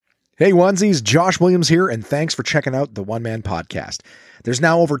Hey onesies, Josh Williams here, and thanks for checking out the One Man Podcast. There's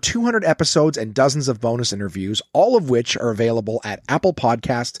now over 200 episodes and dozens of bonus interviews, all of which are available at Apple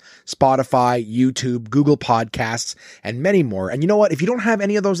Podcasts, Spotify, YouTube, Google Podcasts, and many more. And you know what? If you don't have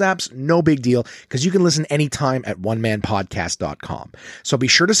any of those apps, no big deal, because you can listen anytime at onemanpodcast.com. So be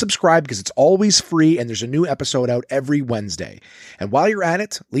sure to subscribe because it's always free and there's a new episode out every Wednesday. And while you're at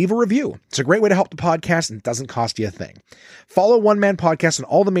it, leave a review. It's a great way to help the podcast and it doesn't cost you a thing. Follow One Man Podcast on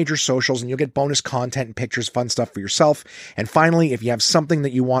all the major socials and you'll get bonus content and pictures, fun stuff for yourself. And finally, if you have something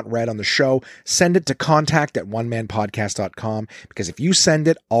that you want read on the show, send it to contact@onemanpodcast.com, because if you send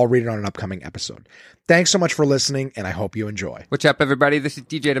it, I'll read it on an upcoming episode. Thanks so much for listening, and I hope you enjoy. What's up, everybody? This is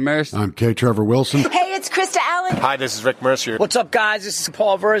DJ Demers. I'm K. Trevor Wilson. Hey, it's Krista Allen. Hi, this is Rick Mercier. What's up, guys? This is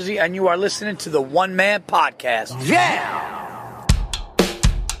Paul Verzi, and you are listening to the One Man Podcast. Yeah!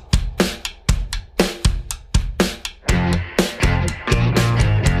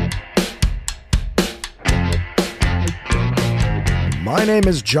 My name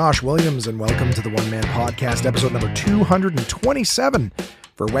is Josh Williams, and welcome to the One Man Podcast, episode number 227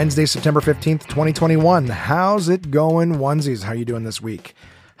 for Wednesday, September 15th, 2021. How's it going, onesies? How you doing this week?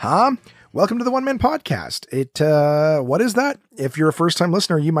 Welcome to the One Man Podcast. What is that? If you're a first-time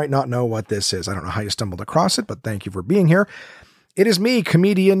listener, you might not know what this is. I don't know how you stumbled across it, but thank you for being here. It is me,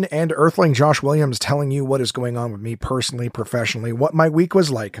 comedian and earthling Josh Williams, telling you what is going on with me personally, professionally, what my week was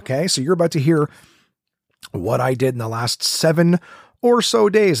like, okay? So you're about to hear what I did in the last 7 or so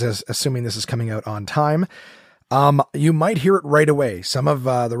days, assuming this is coming out on time. You might hear it right away. Some of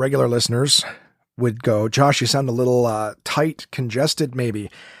the regular listeners would go, Josh, you sound a little tight, congested maybe.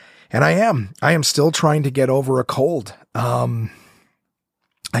 And I am still trying to get over a cold. I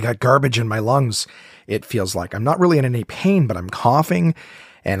got garbage in my lungs. It feels like I'm not really in any pain, but I'm coughing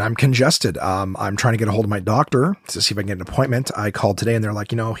and I'm congested. I'm trying to get a hold of my doctor to see if I can get an appointment. I called today and they're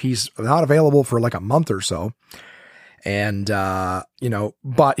like, he's not available for like a month or so. And,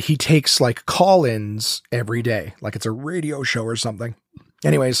 but he takes like call-ins every day, like it's a radio show or something.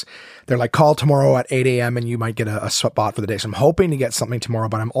 Anyways, they're like, call tomorrow at 8 a.m. and you might get a spot for the day. So I'm hoping to get something tomorrow,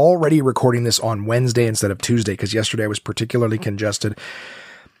 but I'm already recording this on Wednesday instead of Tuesday because yesterday I was particularly congested.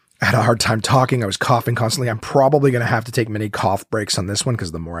 I had a hard time talking. I was coughing constantly. I'm probably going to have to take many cough breaks on this one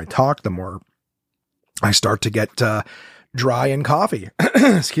because the more I talk, the more I start to get dry and coffee.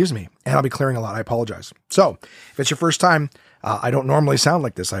 Excuse me. And I'll be clearing a lot. I apologize. So if it's your first time, I don't normally sound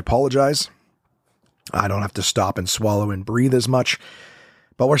like this. I apologize. I don't have to stop and swallow and breathe as much,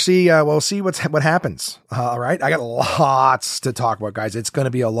 but we'll see what happens. All right. I got lots to talk about, guys. It's going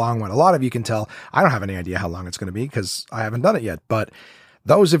to be a long one. A lot of you can tell I don't have any idea how long it's going to be because I haven't done it yet, but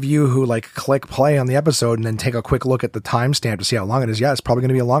those of you who like click play on the episode and then take a quick look at the timestamp to see how long it is. Yeah, it's probably going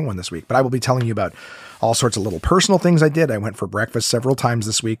to be a long one this week, but I will be telling you about all sorts of little personal things I did. I went for breakfast several times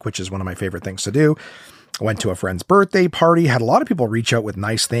this week, which is one of my favorite things to do. I went to a friend's birthday party, had a lot of people reach out with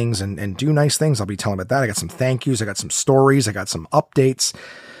nice things and do nice things. I'll be telling about that. I got some thank yous. I got some stories. I got some updates,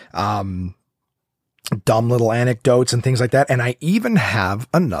 dumb little anecdotes and things like that. And I even have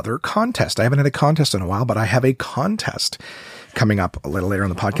another contest. I haven't had a contest in a while, but I have a contest coming up a little later on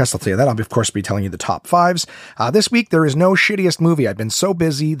the podcast. I'll tell you that. I'll of course be telling you the top 5s. This week, there is no shittiest movie. I've been so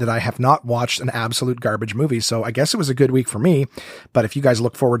busy that I have not watched an absolute garbage movie. So I guess it was a good week for me. But if you guys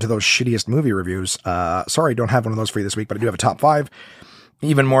look forward to those shittiest movie reviews, sorry, I don't have one of those for you this week, but I do have a top 5.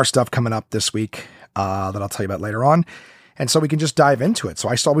 Even more stuff coming up this week that I'll tell you about later on. And so we can just dive into it. So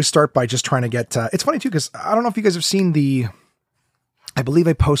I always start by just trying to get, it's funny too, because I don't know if you guys have seen I believe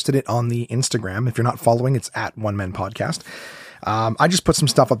I posted it on the Instagram. If you're not following, it's at One Man Podcast. I just put some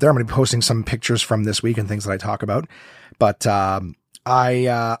stuff up there. I'm going to be posting some pictures from this week and things that I talk about, but, I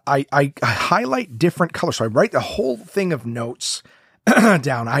highlight different colors. So I write the whole thing of notes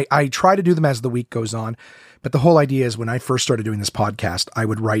down. I try to do them as the week goes on, but the whole idea is when I first started doing this podcast, I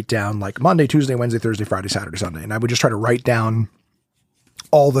would write down like Monday, Tuesday, Wednesday, Thursday, Friday, Saturday, Sunday. And I would just try to write down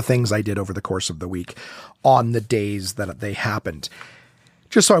all the things I did over the course of the week on the days that they happened,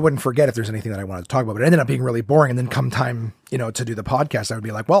 just so I wouldn't forget if there's anything that I wanted to talk about. But it ended up being really boring. And then come time, to do the podcast, I would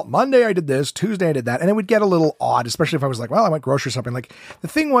be like, well, Monday I did this, Tuesday I did that. And it would get a little odd, especially if I was like, well, I went grocery shopping. Like the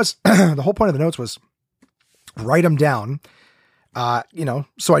thing was, the whole point of the notes was write them down,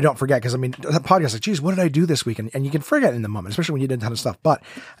 so I don't forget. Cause that podcast, like, geez, what did I do this week? And you can forget in the moment, especially when you did a ton of stuff. But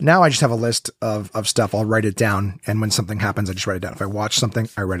now I just have a list of stuff. I'll write it down. And when something happens, I just write it down. If I watch something,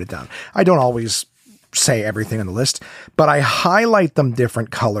 I write it down. I don't always say everything on the list, but I highlight them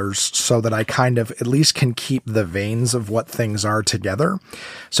different colors so that I kind of at least can keep the veins of what things are together.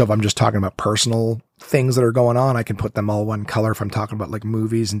 So if I'm just talking about personal things that are going on, I can put them all one color. If I'm talking about like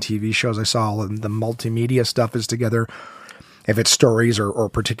movies and TV shows I saw, and the multimedia stuff is together, if it's stories or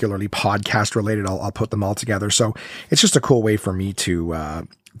particularly podcast related, I'll put them all together. So it's just a cool way for me to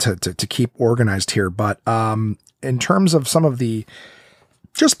keep organized here. But, in terms of some of the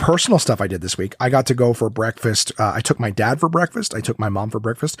just personal stuff I did this week, I got to go for breakfast. I took my dad for breakfast. I took my mom for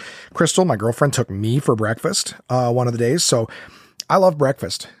breakfast. Crystal, my girlfriend, took me for breakfast, one of the days. So I love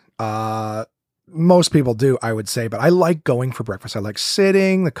breakfast. Most people do, I would say, but I like going for breakfast. I like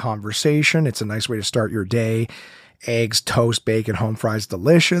sitting, the conversation. It's a nice way to start your day. Eggs, toast, bacon, home fries,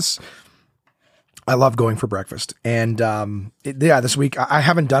 delicious. I love going for breakfast. And this week, I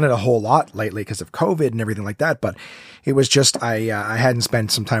haven't done it a whole lot lately because of COVID and everything like that, but it was just, I hadn't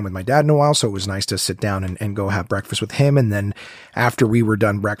spent some time with my dad in a while, so it was nice to sit down and go have breakfast with him. And then after we were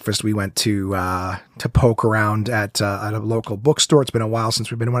done breakfast, we went to poke around at a local bookstore. It's been a while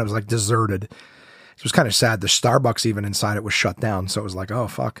since we've been in one. It was like deserted. It was kind of sad. The Starbucks even inside it was shut down. So it was like, oh,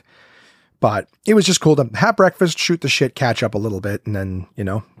 fuck. But it was just cool to have breakfast, shoot the shit, catch up a little bit, and then,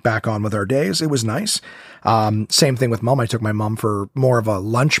 back on with our days. It was nice. Same thing with mom. I took my mom for more of a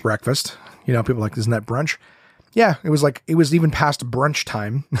lunch breakfast. People are like, isn't that brunch? Yeah, it was even past brunch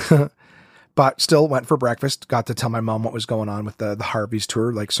time, but still went for breakfast. Got to tell my mom what was going on with the Harvey's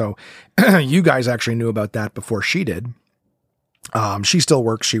tour. Like, so you guys actually knew about that before she did. She still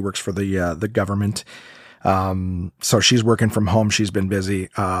works. She works for the government. So she's working from home. She's been busy.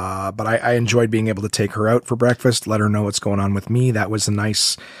 But I enjoyed being able to take her out for breakfast, let her know what's going on with me. That was a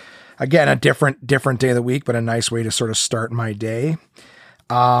nice, again, a different day of the week, but a nice way to sort of start my day.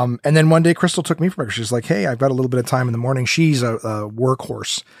 And then one day Crystal took me for breakfast. She's like, hey, I've got a little bit of time in the morning. She's a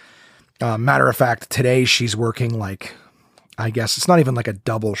workhorse. Matter of fact, today she's working like, I guess it's not even like a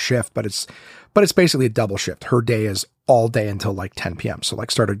double shift, but it's basically a double shift. Her day is all day until like 10 p.m. So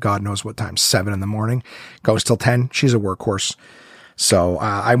like started God knows what time, 7 in the morning, goes till 10. She's a workhorse. So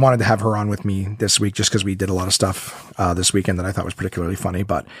I wanted to have her on with me this week just because we did a lot of stuff this weekend that I thought was particularly funny.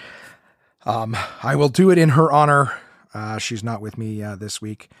 But I will do it in her honor. She's not with me this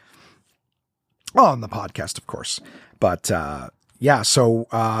week on the podcast, of course. But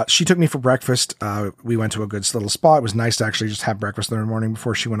so she took me for breakfast. We went to a good little spot. It was nice to actually just have breakfast in the morning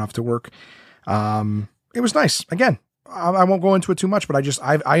before she went off to work. It was nice. Again, I won't go into it too much, but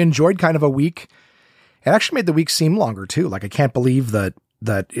I enjoyed kind of a week. It actually made the week seem longer too. Like I can't believe that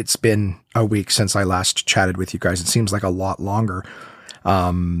it's been a week since I last chatted with you guys. It seems like a lot longer.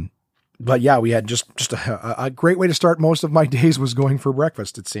 But yeah, we had just a great way to start most of my days was going for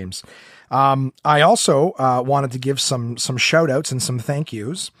breakfast, it seems. I also wanted to give some shout outs and some thank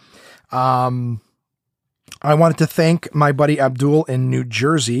yous. I wanted to thank my buddy Abdul in New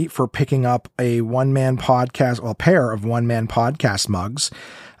Jersey for picking up a pair of one-man podcast mugs.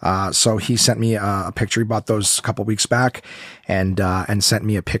 So he sent me a picture. He bought those a couple weeks back and sent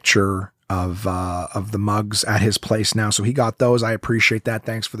me a picture of the mugs at his place now. So he got those. I appreciate that.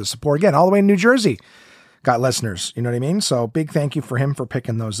 Thanks for the support. Again, all the way in New Jersey. Got listeners, you know what I mean? So big thank you for him for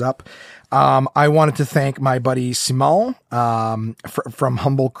picking those up. I wanted to thank my buddy Simon from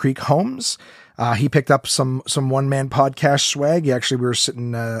Humble Creek Homes. He picked up some one-man podcast swag. We were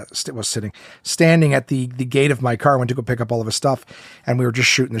standing at the gate of my car. I went to go pick up all of his stuff, and we were just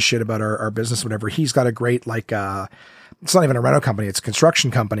shooting the shit about our business, whatever. He's got a great, it's not even a rental company. It's a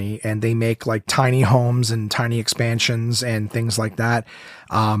construction company, and they make like tiny homes and tiny expansions and things like that,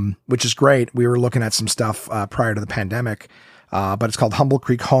 which is great. We were looking at some stuff prior to the pandemic, but it's called Humble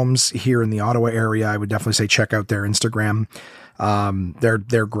Creek Homes here in the Ottawa area. I would definitely say check out their Instagram.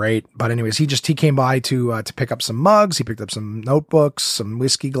 They're great. But anyways, he came by to pick up some mugs. He picked up some notebooks, some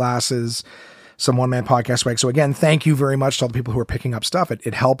whiskey glasses, some one-man podcast swag. So again, thank you very much to all the people who are picking up stuff.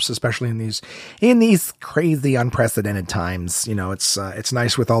 It helps, especially in these crazy, unprecedented times. It's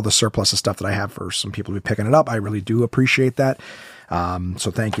nice with all the surplus of stuff that I have for some people to be picking it up. I really do appreciate that.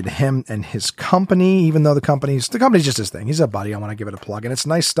 So thank you to him and his company, even though the company's just his thing. He's a buddy. I want to give it a plug, and it's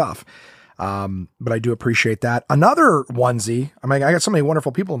nice stuff. But I do appreciate that. Another onesie. I mean, I got so many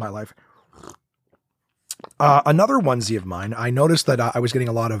wonderful people in my life. Another onesie of mine. I noticed that I was getting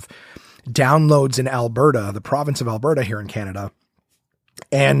a lot of downloads in Alberta, the province of Alberta here in Canada.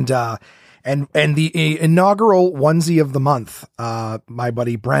 And the inaugural onesie of the month, my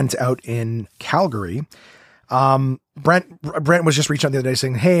buddy Brent out in Calgary. Brent was just reaching out the other day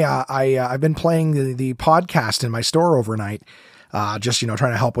saying, hey, I've been playing the podcast in my store overnight. Just, trying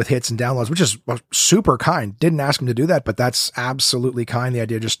to help with hits and downloads, which is super kind. Didn't ask him to do that, but that's absolutely kind. The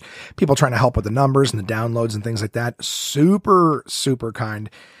idea of just people trying to help with the numbers and the downloads and things like that. Super, super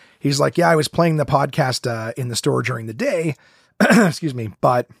kind. He's like, yeah, I was playing the podcast, in the store during the day. Excuse me.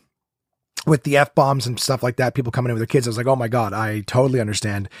 But with the F-bombs and stuff like that, people coming in with their kids, I was like, oh my God, I totally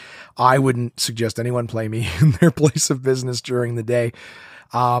understand. I wouldn't suggest anyone play me in their place of business during the day.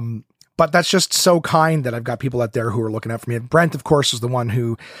 But that's just so kind that I've got people out there who are looking out for me. Brent, of course, is the one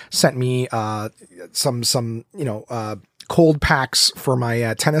who sent me some cold packs for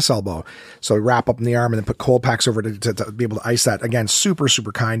my tennis elbow. So I wrap up in the arm and then put cold packs over to be able to ice that. Again, super,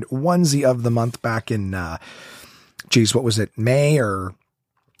 super kind. Onesie of the month back in, what was it, May or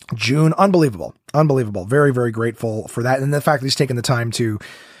June? Unbelievable. Very, very grateful for that. And the fact that he's taken the time to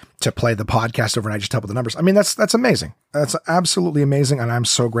play the podcast overnight, just help with the numbers. I mean, that's amazing. That's absolutely amazing. And I'm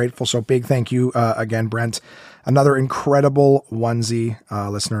so grateful. So big thank you again, Brent, another incredible onesie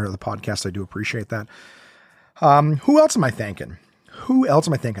listener of the podcast. I do appreciate that. Who else am I thanking?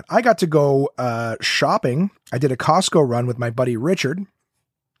 I got to go shopping. I did a Costco run with my buddy Richard,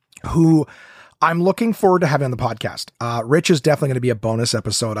 who I'm looking forward to having on the podcast. Rich is definitely going to be a bonus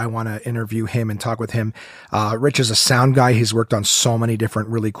episode. I want to interview him and talk with him. Rich is a sound guy. He's worked on so many different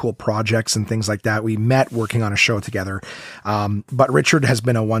really cool projects and things like that. We met working on a show together. But Richard has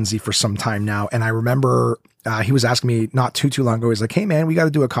been a onesie for some time now. And I remember he was asking me not too long ago. He's like, hey man, we got to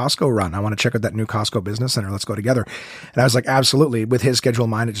do a Costco run. I want to check out that new Costco Business Center. Let's go together. And I was like, absolutely. With his schedule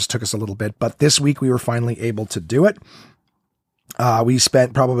in mind, it just took us a little bit, but this week we were finally able to do it. We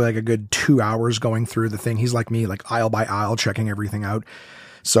spent probably like a good 2 hours going through the thing. He's like me, like aisle by aisle, checking everything out.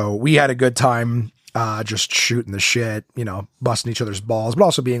 So we had a good time, just shooting the shit, busting each other's balls, but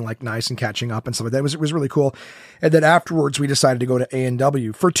also being like nice and catching up and stuff like that. It was really cool. And then afterwards we decided to go to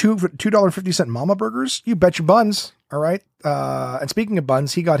A&W for $2.50 mama burgers. You bet your buns. All right. And speaking of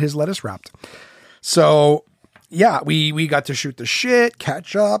buns, he got his lettuce wrapped. So yeah, we got to shoot the shit,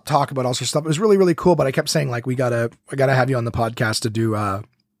 catch up, talk about all sorts of stuff. It was really, really cool. But I kept saying like, I gotta have you on the podcast to do,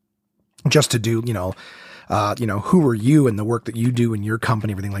 who are you and the work that you do in your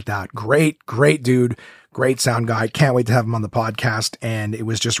company, everything like that. Great dude, great sound guy. Can't wait to have him on the podcast. And it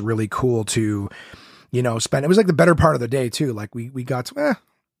was just really cool to, spend, it was like the better part of the day too. Like we got to,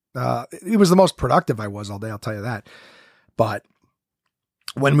 it was the most productive I was all day. I'll tell you that. But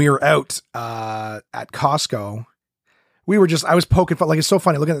when we were out at Costco, I was poking fun. Like, it's so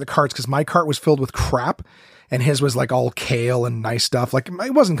funny looking at the carts because my cart was filled with crap and his was like all kale and nice stuff. Like,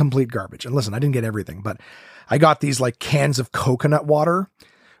 it wasn't complete garbage. And listen, I didn't get everything, but I got these like cans of coconut water,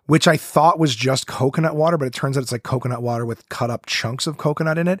 which I thought was just coconut water, but it turns out it's like coconut water with cut up chunks of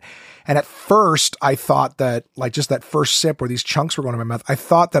coconut in it. And at first I thought that like just that first sip where these chunks were going in my mouth, I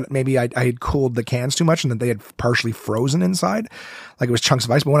thought that maybe I had cooled the cans too much and that they had partially frozen inside. Like it was chunks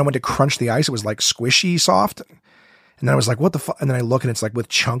of ice. But when I went to crunch the ice, it was like squishy soft. And then I was like, what the fuck? And then I look and it's like with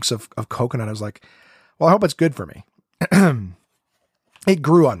chunks of coconut. I was like, well, I hope it's good for me. It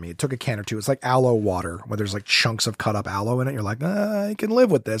grew on me. It took a can or two. It's like aloe water where there's like chunks of cut up aloe in it. You're like, I can live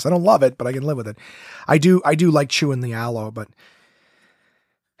with this. I don't love it, but I can live with it. I do like chewing the aloe, but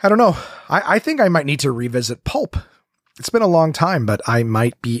I don't know. I think I might need to revisit pulp. It's been a long time, but I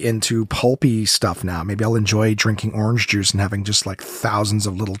might be into pulpy stuff now. Maybe I'll enjoy drinking orange juice and having just like thousands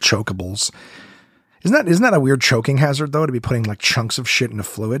of little chokables. Isn't that a weird choking hazard though, to be putting like chunks of shit into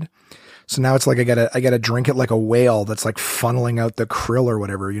fluid? So now it's like I gotta drink it like a whale that's like funneling out the krill or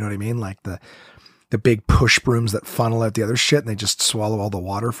whatever. You know what I mean? Like the big push brooms that funnel out the other shit and they just swallow all the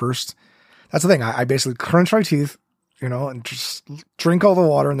water first. That's the thing. I basically crunch my teeth, and just drink all the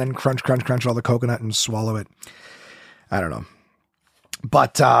water and then crunch all the coconut and swallow it. I don't know.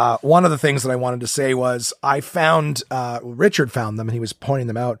 But one of the things that I wanted to say was I found, Richard found them and he was pointing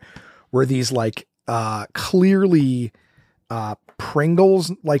them out, were these like clearly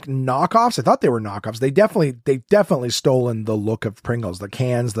Pringles like knockoffs. I thought they were knockoffs. They definitely stolen the look of Pringles, the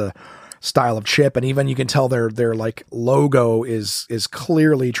cans, the style of chip, and even you can tell their like logo is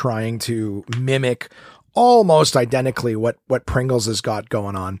clearly trying to mimic almost identically what Pringles has got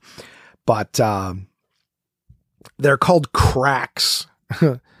going on. But they're called Cracks.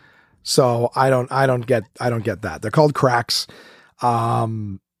 So I don't get that. They're called Cracks.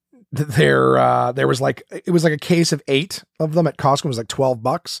 There was like a case of 8 of them at Costco. It was like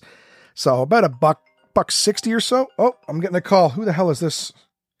 $12. So about $1.60 or so. Oh, I'm getting a call. Who the hell is this?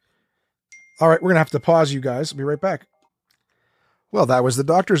 All right, we're going to have to pause, you guys. I'll be right back. Well, that was the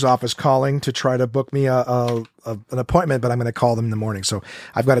doctor's office calling to try to book me an appointment, but I'm going to call them in the morning. So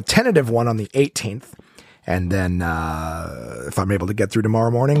I've got a tentative one on the 18th. And then if I'm able to get through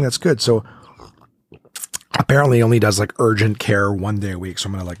tomorrow morning, that's good. So apparently he only does like urgent care 1 day a week. So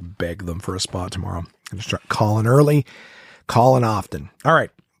I'm going to like beg them for a spot tomorrow. I'm just start calling early, calling often. All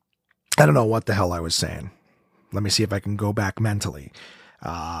right. I don't know what the hell I was saying. Let me see if I can go back mentally.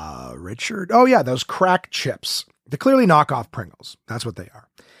 Richard. Oh yeah. Those crack chips. They're clearly knockoff Pringles. That's what they are.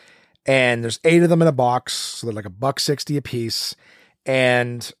 and there's 8 of them in a box. So they're like $1.60 a piece.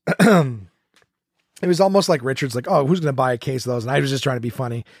 And it was almost like Richard's like, oh, who's going to buy a case of those? And I was just trying to be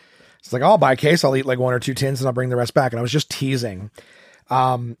funny. It's like, I'll buy a case. I'll eat like 1 or 2 tins and I'll bring the rest back. And I was just teasing.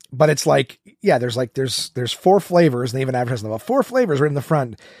 But it's like, yeah, there's 4 flavors. And they even advertise them. 4 flavors right in the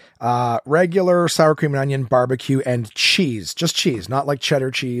front. Regular, sour cream and onion, barbecue, and cheese. Just cheese, not like cheddar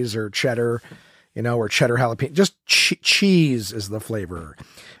cheese or cheddar, or cheddar jalapeno. Just cheese is the flavor.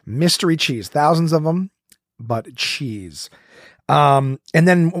 Mystery cheese. Thousands of them, but cheese. And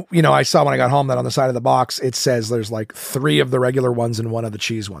then, I saw when I got home that on the side of the box, it says there's like 3 of the regular ones and 1 of the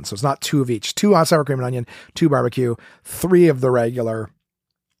cheese ones. So it's not 2 of each. 2 hot sour cream and onion, 2 barbecue, 3 of the regular,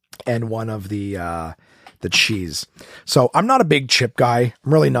 and 1 of the cheese. So I'm not a big chip guy.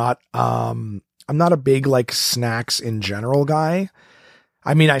 I'm really not. I'm not a big like snacks in general guy.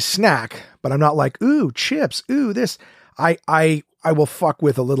 I mean, I snack, but I'm not like, ooh, chips, ooh, this. I will fuck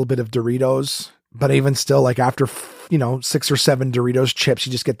with a little bit of Doritos, but even still, like after 6 or 7 Doritos chips,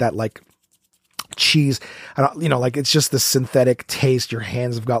 you just get that like cheese. I don't, like it's just the synthetic taste. Your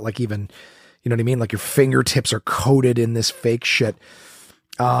hands have got like even, you know what I mean? Like your fingertips are coated in this fake shit.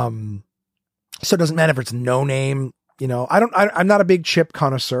 So it doesn't matter if it's no name, I'm not a big chip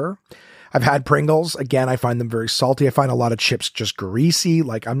connoisseur. I've had Pringles. Again, I find them very salty. I find a lot of chips just greasy.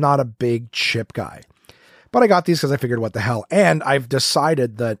 Like I'm not a big chip guy, but I got these because I figured what the hell. And I've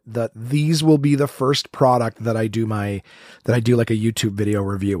decided that these will be the first product that I do like a YouTube video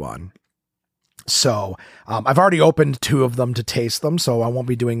review on. So, I've already opened 2 of them to taste them. So I won't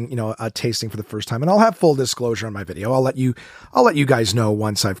be doing, a tasting for the first time, and I'll have full disclosure on my video. I'll let you guys know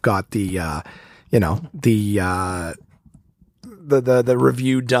once I've got the review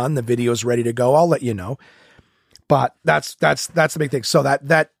done, the video's ready to go. I'll let you know. But that's the big thing. So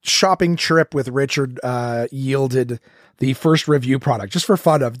that shopping trip with Richard, yielded the first review product just for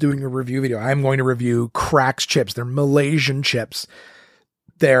fun of doing a review video. I'm going to review Cracks chips. They're Malaysian chips.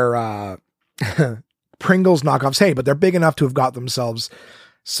 They're, Pringles knockoffs. Hey, but they're big enough to have got themselves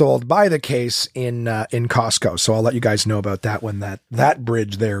sold by the case in Costco. So I'll let you guys know about that when that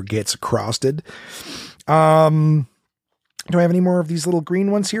bridge there gets crossed. Do I have any more of these little green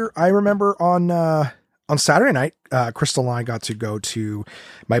ones here? I remember on Saturday night, Crystal and I got to go to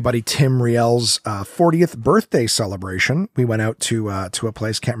my buddy Tim Riel's 40th birthday celebration. We went out to a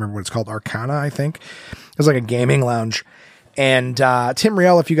place, can't remember what it's called, Arcana, I think. It was like a gaming lounge. And Tim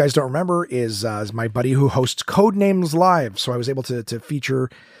Riel, if you guys don't remember, is my buddy who hosts Codenames Live. So I was able to feature,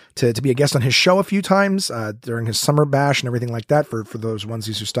 to be a guest on his show a few times during his summer bash and everything like that for those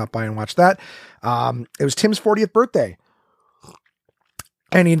onesies who stopped by and watched that. It was Tim's 40th birthday.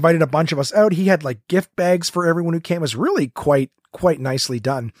 And he invited a bunch of us out. He had like gift bags for everyone who came. It was really quite nicely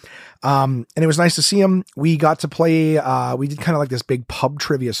done. And it was nice to see him. We got to play, we did kind of like this big pub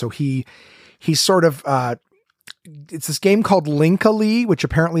trivia. So he sort of, it's this game called Linkally, which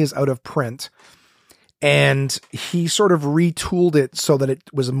apparently is out of print. And he sort of retooled it so that it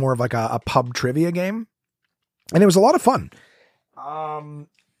was more of like a pub trivia game. And it was a lot of fun.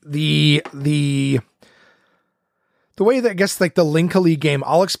 The way that I guess like the Linkally game,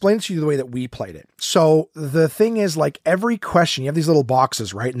 I'll explain it to you the way that we played it. So the thing is like every question, you have these little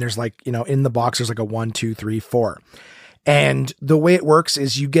boxes, right? And there's like, in the box, there's like a 1, 2, 3, 4. And the way it works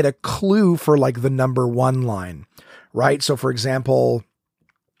is you get a clue for like the number 1 line, right? So for example,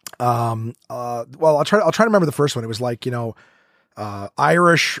 well, I'll try to remember the first one. It was like,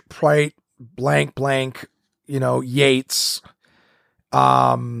 Irish plate, blank, Yates.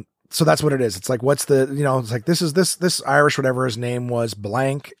 So that's what it is. It's like, what's the, it's like, this Irish, whatever his name was,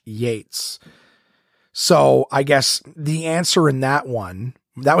 blank Yates. So I guess the answer in that one,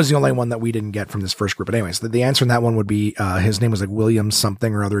 that was the only one that we didn't get from this first group. But anyways, the answer in that one would be, his name was like William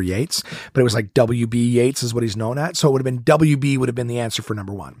something or other Yates, but it was like WB Yates is what he's known at. So it would have been WB would have been the answer for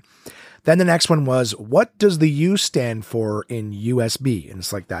number 1. Then the next one was, what does the U stand for in USB? And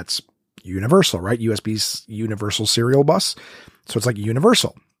it's like, that's universal, right? USB's universal serial bus. So it's like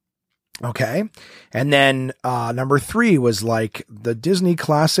universal. Okay. And then, number 3 was like the Disney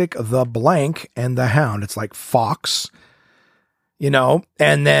classic, The Blank and the Hound. It's like Fox. And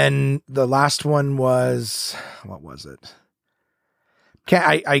then the last one was, what was it?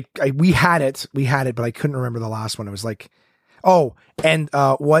 We had it, but I couldn't remember the last one. It was like, what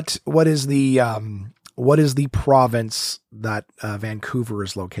is the province that Vancouver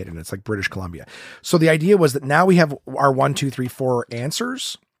is located in? It's like British Columbia. So the idea was that now we have our 1, 2, 3, 4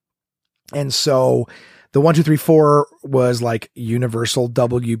 answers. And so the 1, 2, 3, 4 was like Universal,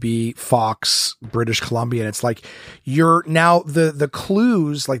 WB, Fox, British Columbia. And it's like you're now the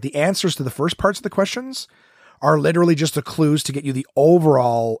clues, like the answers to the first parts of the questions are literally just the clues to get you the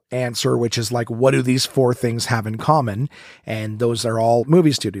overall answer, which is like, what do these 4 things have in common? And those are all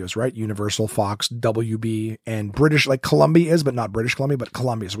movie studios, right? Universal, Fox, WB, and British, like Columbia is, but not British Columbia, but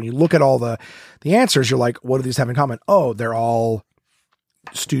Columbia. So when you look at all the answers, you're like, what do these have in common? Oh, they're all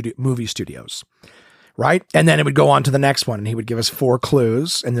movie studios. Right. And then it would go on to the next one and he would give us 4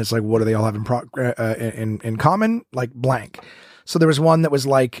 clues. And it's like, what do they all have in common? Like blank. So there was one that was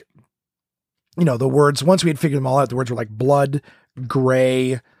like, you know, the words, once we had figured them all out, the words were like blood,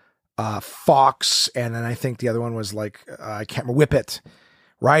 gray, fox. And then I think the other one was like, I can't remember, whippet.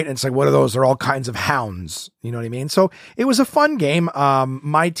 Right. And it's like, what are those? They're all kinds of hounds. You know what I mean? So it was a fun game.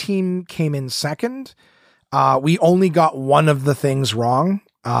 My team came in second. We only got one of the things wrong.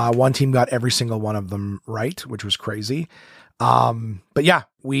 One team got every single one of them right, which was crazy. But yeah,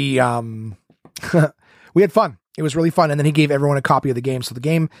 we we had fun. It was really fun. And then he gave everyone a copy of the game. So the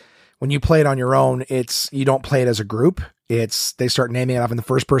game, when you play it on your own, you don't play it as a group. They start naming it off, and the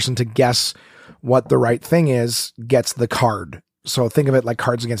first person to guess what the right thing is gets the card. So think of it like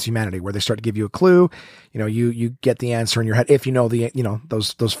Cards Against Humanity, where they start to give you a clue. You know, you get the answer in your head if you know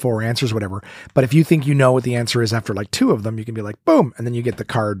those 4 answers, whatever. But if you think you know what the answer is after like 2 of them, you can be like, boom, and then you get the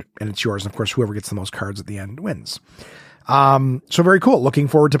card and it's yours. And of course, whoever gets the most cards at the end wins. So very cool. Looking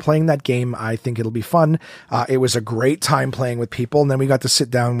forward to playing that game. I think it'll be fun. It was a great time playing with people. And then we got to sit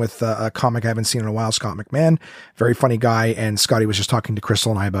down with a comic I haven't seen in a while, Scott McMahon, very funny guy. And Scotty was just talking to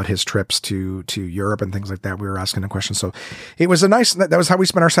Crystal and I about his trips to Europe and things like that. We were asking him questions. So it was that was how we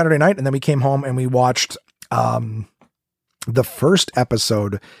spent our Saturday night. And then we came home and we watched, the first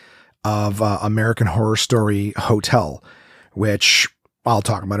episode of, American Horror Story Hotel, which I'll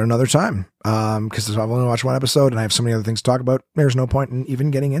talk about another time. Cause I've only watched 1 episode and I have so many other things to talk about. There's no point in even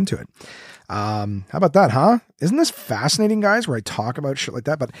getting into it. How about that, huh? Isn't this fascinating, guys, where I talk about shit like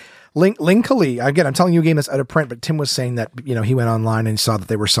that? But Linkily, again, I'm telling you a game that's out of print, but Tim was saying that, you know, he went online and saw that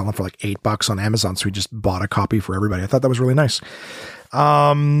they were selling for like $8 on Amazon. So he just bought a copy for everybody. I thought that was really nice.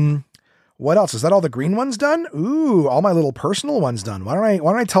 What else? Is that all the green ones done? Ooh, all my little personal ones done. Why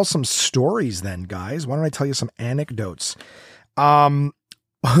don't I tell some stories then, guys? Why don't I tell you some anecdotes? I've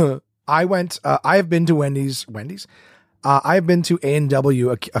been to Wendy's. I've been to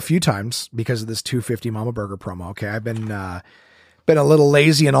A&W a few times because of this $2.50 Mama Burger promo. Okay. I've been a little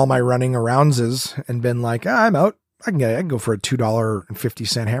lazy in all my running aroundses and been like, I'm out. I can go for a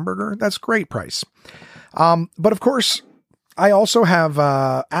 $2.50 hamburger. That's great price. But of course I also have,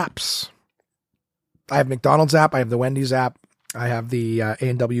 apps. I have McDonald's app. I have the Wendy's app. I have the,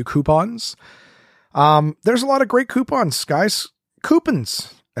 A&W coupons. There's a lot of great coupons, guys.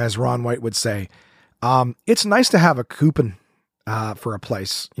 Coupons, as Ron White would say. It's nice to have a coupon for a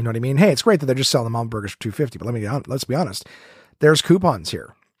place. You know what I mean? Hey, it's great that they're just selling the Mama Burgers for $2.50, but let's be honest. There's coupons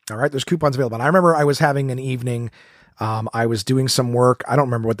here. All right. There's coupons available. And I remember I was having an evening. I was doing some work. I don't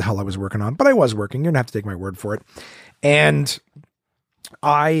remember what the hell I was working on, but I was working. You're gonna have to take my word for it. And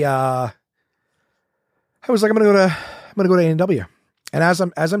I was like, I'm gonna go to A&W. And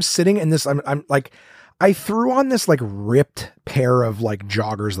as I'm sitting in this, I'm like, I threw on this like ripped pair of like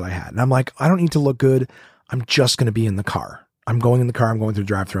joggers that I had. And I'm like, I don't need to look good. I'm just going to be in the car. I'm going in the car. I'm going through the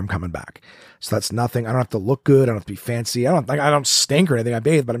drive-thru. I'm coming back. So that's nothing. I don't have to look good. I don't have to be fancy. I don't stink or anything. I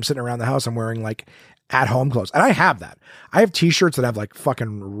bathe, but I'm sitting around the house. I'm wearing like at home clothes. And I have that. I have t-shirts that have like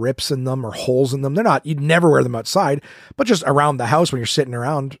fucking rips in them or holes in them. You'd never wear them outside, but just around the house when you're sitting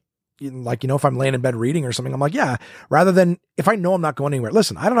around. Like, you know, if I'm laying in bed reading or something, I'm like, yeah, rather than if I know I'm not going anywhere,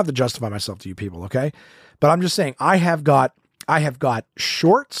 listen, I don't have to justify myself to you people. Okay. But I'm just saying I have got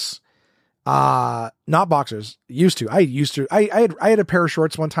shorts, not boxers. I had a pair of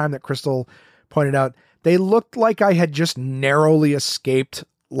shorts one time that Crystal pointed out. They looked like I had just narrowly escaped,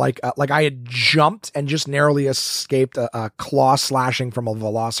 like I had jumped and just narrowly escaped a claw slashing from a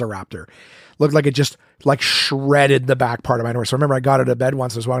velociraptor. Looked like it just like shredded the back part of my underwear. So I remember I got out of bed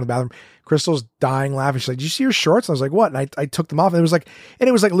once. I was walking to the bathroom. Crystal's dying laughing. She's like, "Did you see your shorts?" And I was like, "What?" And I took them off. And it was like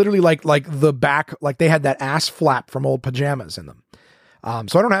literally like the back, like they had that ass flap from old pajamas in them.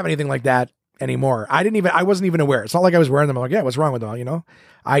 So I don't have anything like that anymore. I wasn't even aware. It's not like I was wearing them. I'm like, yeah, what's wrong with them? You know,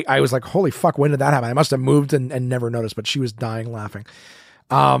 I was like, holy fuck, when did that happen? I must have moved and never noticed, but she was dying laughing.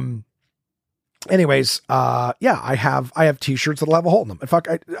 Anyways, yeah, I have t-shirts that'll have a hole in them. In fact,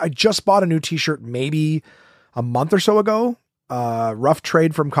 I just bought a new t-shirt maybe a month or so ago, rough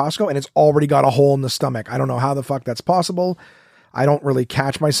trade from Costco, and it's already got a hole in the stomach. I don't know how the fuck that's possible. I don't really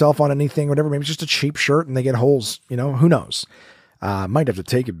catch myself on anything or whatever. Maybe it's just a cheap shirt and they get holes, you know, who knows? Might have to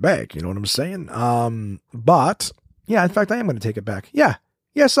take it back. You know what I'm saying? But yeah, in fact, I am going to take it back. Yeah.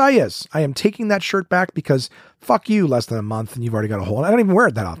 Yes, I am taking that shirt back because fuck you, less than a month and you've already got a hole. I don't even wear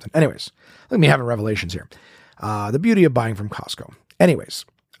it that often. Anyways, look at me having revelations here. The beauty of buying from Costco. Anyways,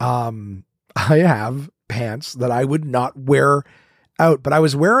 I have pants that I would not wear out, but I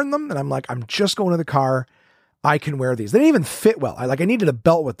was wearing them and I'm like, I'm just going to the car. I can wear these. They didn't even fit well. I needed a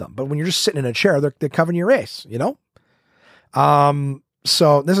belt with them, but when you're just sitting in a chair, they're covering your ace, you know?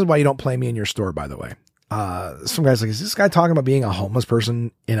 So this is why you don't play me in your store, by the way. Some guy's like, is this guy talking about being a homeless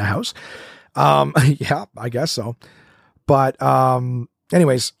person in a house? Yeah, I guess so. But,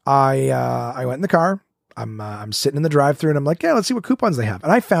 anyways, I went in the car. I'm sitting in the drive-thru and I'm like, yeah, let's see what coupons they have.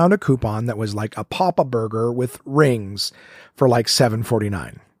 And I found a coupon that was like a Papa Burger with rings for like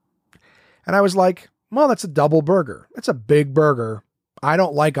 $7.49. And I was like, well, that's a double burger. That's a big burger. I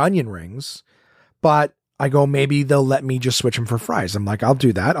don't like onion rings, but I go, maybe they'll let me just switch them for fries. I'm like, I'll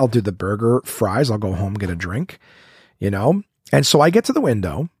do that. I'll do the burger, fries. I'll go home, get a drink, you know? And so I get to the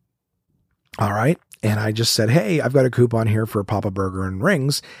window. All right. And I just said, hey, I've got a coupon here for a Papa Burger and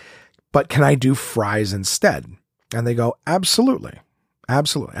rings, but can I do fries instead? And they go, absolutely.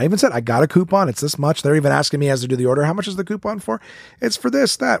 Absolutely. I even said, I got a coupon. It's this much. They're even asking me as to do the order. How much is the coupon for? It's for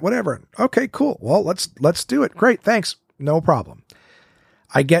this, that, whatever. Okay, cool. Well, let's do it. Great. Thanks. No problem.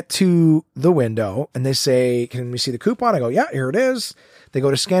 I get to the window and they say, can we see the coupon? I go, yeah, here it is. They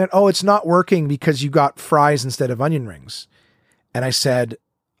go to scan it. Oh, it's not working because you got fries instead of onion rings. And I said,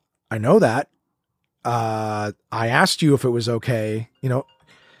 I know that. I asked you if it was okay. You know,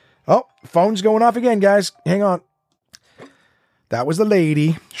 oh, phone's going off again, guys. Hang on. That was the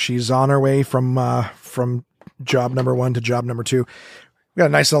lady. She's on her way from job number 1 to job number 2. We got a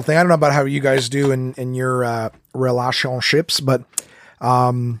nice little thing. I don't know about how you guys do in your relationships, but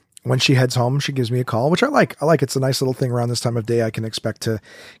when she heads home, she gives me a call, which I like. It's a nice little thing around this time of day. I can expect to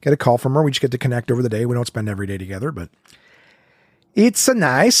get a call from her. We just get to connect over the day. We don't spend every day together, but it's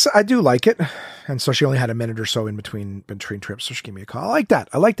I do like it. And so she only had a minute or so in between trips. So she gave me a call. I like that.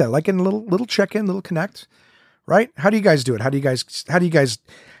 I like a little check-in, little connect, right? How do you guys do it? How do you guys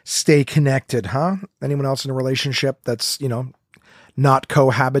stay connected? Huh? Anyone else in a relationship that's, you know, not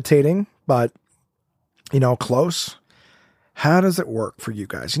cohabitating, but, you know, close? How does it work for you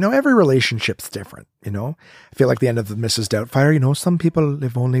guys? You know, every relationship's different, you know? I feel like the end of the Mrs. Doubtfire, you know, some people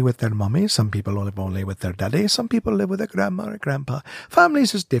live only with their mommy, some people live only with their daddy, some people live with their grandma or grandpa.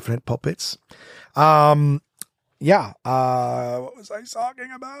 Families is different, puppets. What was I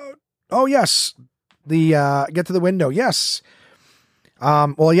talking about? Oh, yes. The, get to the window. Yes.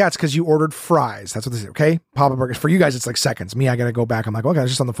 It's because you ordered fries. That's what they say. Okay. Papa Burgers. For you guys, it's like seconds. Me, I got to go back. I'm like, okay, I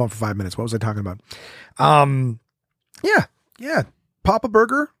was just on the phone for 5 minutes. What was I talking about? Yeah. Papa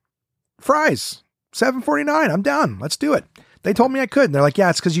Burger, fries, $7.49. I'm down. Let's do it. They told me I could. And they're like, yeah,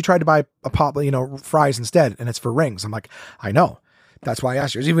 it's because you tried to buy fries instead, and it's for rings. I'm like, I know. That's why I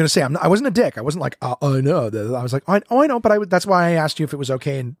asked you. I was even going to say, I wasn't a dick. I wasn't like, I know. I was like, I know, but that's why I asked you if it was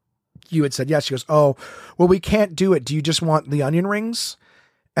okay. And you had said yes. She goes, oh, well, we can't do it. Do you just want the onion rings?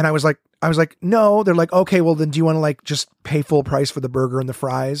 And I was like, no. They're like, okay, well then do you want to like just pay full price for the burger and the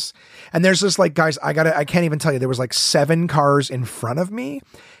fries? And there's this like, guys, I can't even tell you, there was like 7 cars in front of me.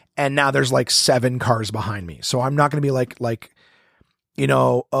 And now there's like 7 cars behind me. So I'm not going to be like, you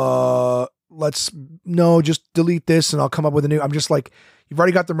know, just delete this and I'll come up with a new. I'm just like, you've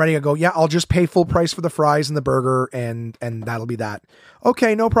already got them ready. I go, yeah, I'll just pay full price for the fries and the burger and that'll be that.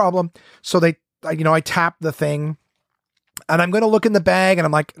 Okay, no problem. So I tap the thing and I'm going to look in the bag and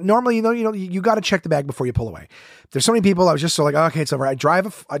I'm like, normally, you got to check the bag before you pull away. There's so many people. I was just so like, okay, it's over. I drive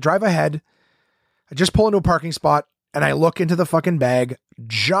ahead. I just pull into a parking spot and I look into the fucking bag,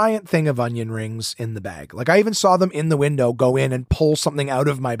 giant thing of onion rings in the bag. Like I even saw them in the window go in and pull something out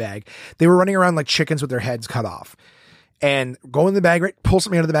of my bag. They were running around like chickens with their heads cut off and go in the bag, right? Pull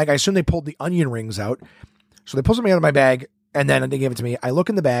something out of the bag. I assume they pulled the onion rings out. So they pulled something out of my bag and then they gave it to me. I look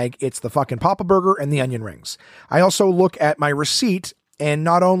in the bag. It's the fucking Papa Burger and the onion rings. I also look at my receipt and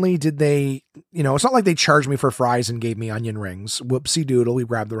not only did they, it's not like they charged me for fries and gave me onion rings. Whoopsie doodle. We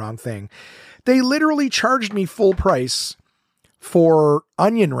grabbed the wrong thing. They literally charged me full price for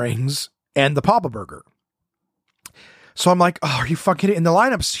onion rings and the Papa Burger. So I'm like, oh, are you fucking kidding? And the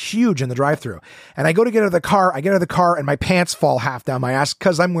lineup's huge in the drive-thru. And I go to get out of the car. I get out of the car and my pants fall half down my ass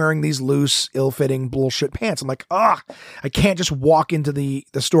because I'm wearing these loose, ill-fitting bullshit pants. I'm like, I can't just walk into the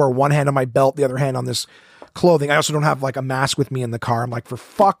store, one hand on my belt, the other hand on this clothing. I also don't have like a mask with me in the car. I'm like, for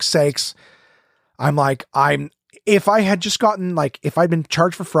fuck's sakes. If I had just gotten if I'd been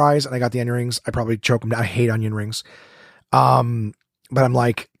charged for fries and I got the onion rings, I'd probably choke them down. I hate onion rings. But I'm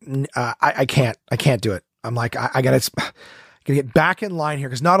like, I can't do it. I'm like, I gotta get back in line here.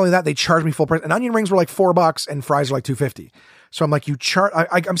 Cause not only that, they charged me full price and onion rings were like $4 and fries are like $2.50. So I'm like,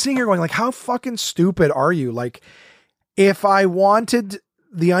 I'm sitting here going like, how fucking stupid are you? Like if I wanted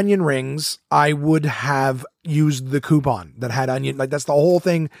the onion rings, I would have used the coupon that had onion. Like that's the whole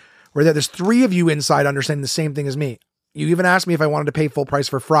thing where there's 3 of you inside understanding the same thing as me. You even asked me if I wanted to pay full price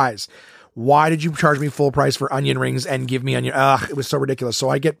for fries. Why did you charge me full price for onion rings and give me onion? It was so ridiculous. So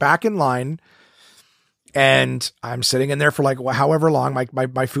I get back in line and I'm sitting in there for like however long.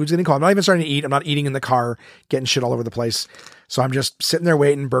 My food's getting cold. I'm not even starting to eat. I'm not eating in the car, getting shit all over the place. So I'm just sitting there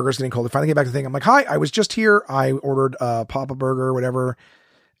waiting. Burger's getting cold. I finally get back to the thing. I'm like, hi, I was just here. I ordered a Papa Burger or whatever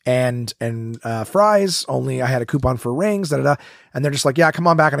and fries. Only I had a coupon for rings. And they're just like, yeah, come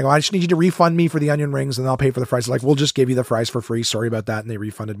on back. And I go, I just need you to refund me for the onion rings and I'll pay for the fries. They're like, we'll just give you the fries for free. Sorry about that. And they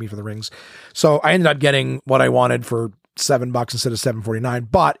refunded me for the rings. So I ended up getting what I wanted for $7 instead of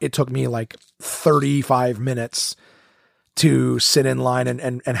 $7.49, but it took me like 35 minutes to sit in line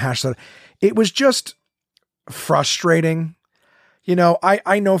and hash that. It was just frustrating. You know,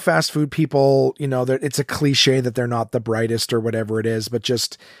 I know fast food people, you know, it's a cliche that they're not the brightest or whatever it is, but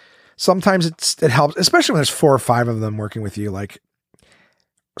just sometimes it helps, especially when there's 4 or 5 of them working with you. Like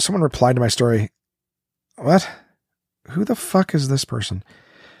someone replied to my story. What? Who the fuck is this person?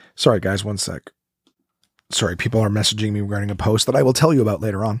 Sorry guys, one sec. Sorry, people are messaging me regarding a post that I will tell you about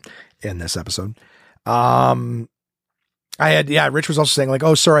later on in this episode. Rich was also saying like,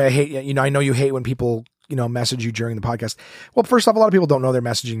 oh, sorry, I hate you. You know, I know you hate when people, you know, message you during the podcast. Well, first off, a lot of people don't know they're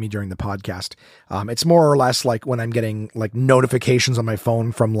messaging me during the podcast. It's more or less like when I'm getting like notifications on my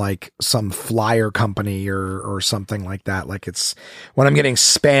phone from like some flyer company or something like that. Like it's when I'm getting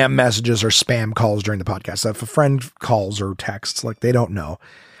spam messages or spam calls during the podcast. So if a friend calls or texts, like they don't know.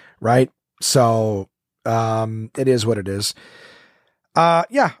 Right. So, it is what it is. I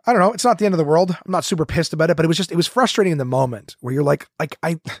don't know. It's not the end of the world. I'm not super pissed about it, but it was frustrating in the moment where you're like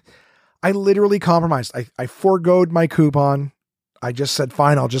I literally compromised. I foregoed my coupon. I just said,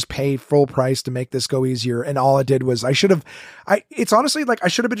 fine, I'll just pay full price to make this go easier. And all it did was it's honestly like, I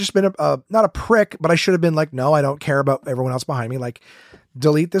should have just been not a prick, but I should have been like, no, I don't care about everyone else behind me. Like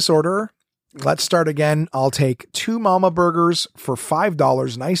delete this order. Let's start again. I'll take 2 Mama Burgers for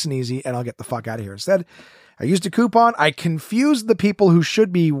 $5, nice and easy, and I'll get the fuck out of here. Instead, I used a coupon. I confused the people who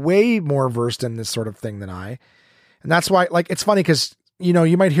should be way more versed in this sort of thing than I. And that's why, like, it's funny because, you know,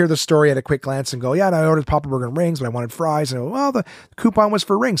 you might hear the story at a quick glance and go, yeah, and I ordered Papa Burger and rings, but I wanted fries. And I go, well, the coupon was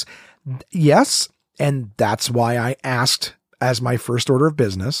for rings. Yes. And that's why I asked as my first order of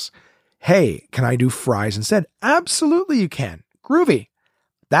business, hey, can I do fries instead? Absolutely you can. Groovy.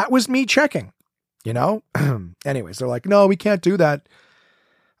 That was me checking, you know? Anyways, they're like, no, we can't do that.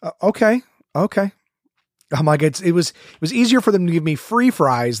 Okay. I'm like, it was easier for them to give me free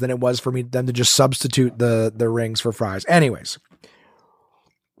fries than it was for them to just substitute the rings for fries. Anyways,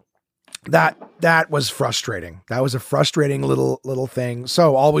 that was frustrating. That was a frustrating little thing.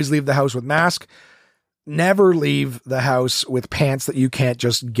 So always leave the house with mask. Never leave the house with pants that you can't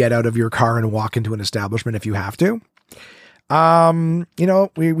just get out of your car and walk into an establishment if you have to. You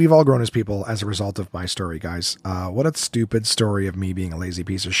know, we've all grown as people as a result of my story, guys. What a stupid story of me being a lazy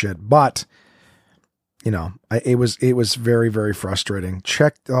piece of shit. But, you know, it was very, very frustrating.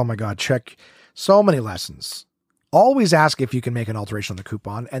 Check so many lessons. Always ask if you can make an alteration on the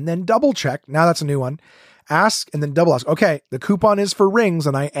coupon and then double check. Now that's a new one. Ask and then double ask. Okay, the coupon is for rings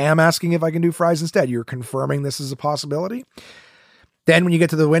and I am asking if I can do fries instead. You're confirming this is a possibility. Then when you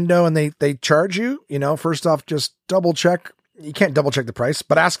get to the window and they charge you, you know, first off, just double check. You can't double check the price,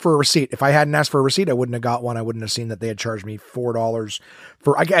 but ask for a receipt. If I hadn't asked for a receipt, I wouldn't have got one. I wouldn't have seen that they had charged me $4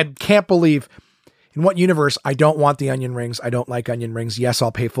 for, I can't believe in what universe I don't want the onion rings. I don't like onion rings. Yes,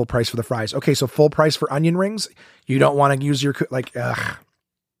 I'll pay full price for the fries. Okay. So full price for onion rings. You don't want to use your,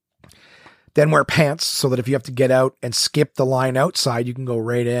 Then wear pants so that if you have to get out and skip the line outside, you can go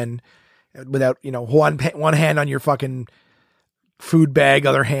right in without, you know, one hand on your fucking food bag,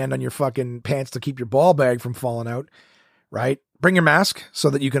 other hand on your fucking pants to keep your ball bag from falling out, right? Bring your mask so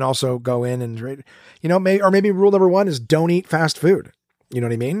that you can also go in and, you know, maybe rule number 1 is don't eat fast food. You know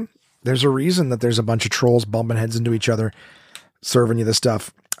what I mean? There's a reason that there's a bunch of trolls bumping heads into each other, serving you this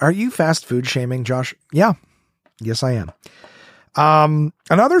stuff. Are you fast food shaming, Josh? Yeah. Yes, I am.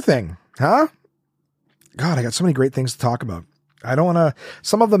 Another thing, huh? God, I got so many great things to talk about. I don't want to,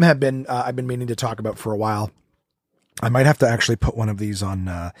 some of them have been, I've been meaning to talk about for a while. I might have to actually put one of these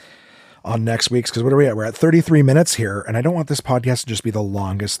on next week's, because what are we at? We're at 33 minutes here, and I don't want this podcast to just be the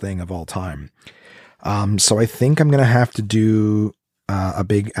longest thing of all time. So I think I'm going to have to do a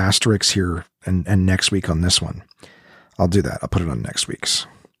big asterisk here and next week on this one. I'll do that. I'll put it on next week's.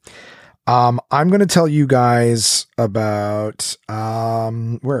 I'm going to tell you guys about,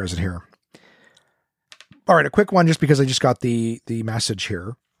 where is it here? All right. A quick one, just because I just got the message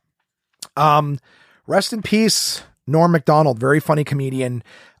here. Rest in peace, Norm Macdonald, very funny comedian.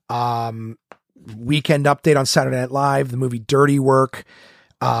 Weekend Update on Saturday Night Live, the movie Dirty Work,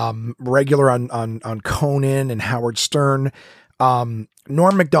 regular on Conan and Howard Stern. Norm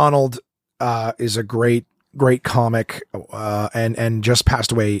Macdonald is a great comic, and just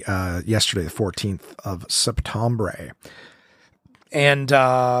passed away yesterday, the 14th of September. And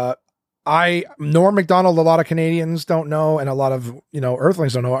Norm Macdonald, a lot of Canadians don't know, and a lot of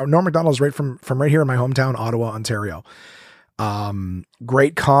Earthlings don't know. Norm Macdonald is right from right here in my hometown, Ottawa, Ontario.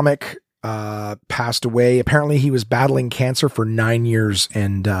 Great comic, passed away. Apparently, he was battling cancer for 9 years,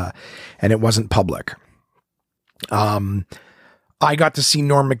 and it wasn't public. I got to see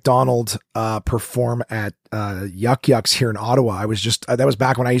Norm Macdonald perform at Yuck Yucks here in Ottawa. I was that was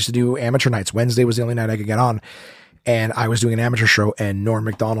back when I used to do amateur nights. Wednesday was the only night I could get on, and I was doing an amateur show, and Norm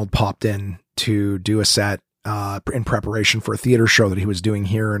Macdonald popped in to do a set in preparation for a theater show that he was doing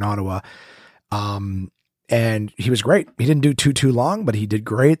here in Ottawa. And he was great. He didn't do too long, but he did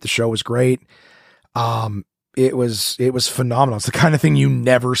great. The show was great. It was phenomenal. It's the kind of thing you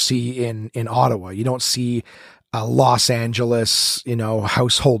never see in Ottawa. You don't see a Los Angeles,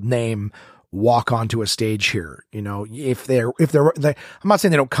 household name walk onto a stage here. If they're, I'm not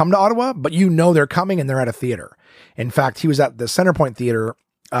saying they don't come to Ottawa, but they're coming and they're at a theater. In fact, he was at the Centerpoint Theater,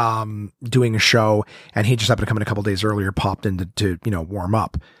 doing a show, and he just happened to come in a couple days earlier, popped in to warm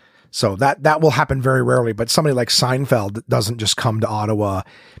up. So that will happen very rarely, but somebody like Seinfeld doesn't just come to Ottawa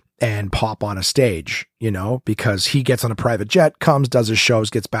and pop on a stage, because he gets on a private jet, comes, does his shows,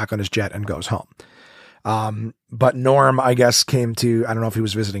 gets back on his jet and goes home. But Norm, I guess, came to, I don't know if he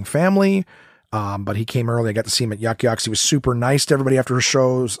was visiting family, but he came early. I got to see him at Yuck Yucks. He was super nice to everybody after his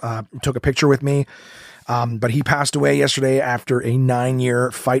shows, took a picture with me. But he passed away yesterday after a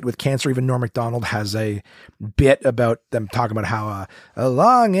 9-year fight with cancer. Even Norm Macdonald has a bit about them talking about how a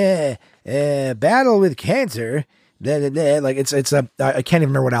long battle with cancer. Blah, blah, blah. Like I can't even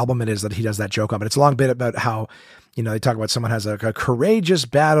remember what album it is that he does that joke on, but it's a long bit about how, they talk about someone has a courageous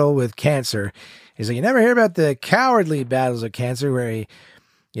battle with cancer. He's like, you never hear about the cowardly battles of cancer where he,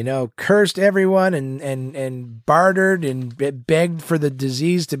 cursed everyone and bartered and begged for the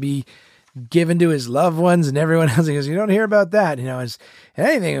disease to be given to his loved ones and everyone else. He goes, you don't hear about that. As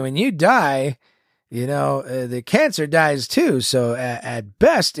anything, when you die, the cancer dies too. So at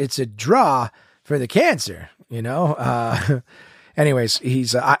best, it's a draw for the cancer, anyways,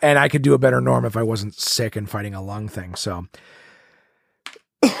 he's, and I could do a better Norm if I wasn't sick and fighting a lung thing. So,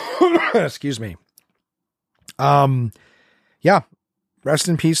 excuse me. Yeah. Rest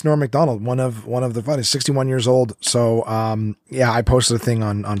in peace, Norm Macdonald, one of the funniest, 61 years old. So, I posted a thing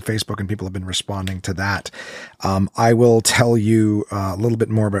on Facebook and people have been responding to that. I will tell you a little bit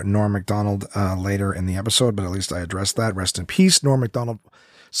more about Norm Macdonald, later in the episode, but at least I addressed that. Rest in peace, Norm Macdonald.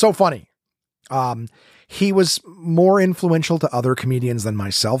 So funny. He was more influential to other comedians than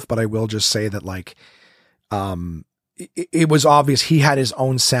myself, but I will just say that it was obvious he had his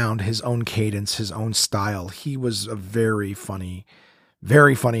own sound, his own cadence, his own style. He was a very funny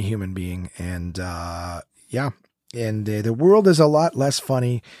human being. And, the world is a lot less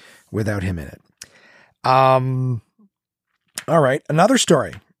funny without him in it. All right. Another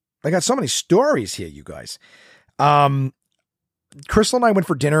story. I got so many stories here, you guys. Crystal and I went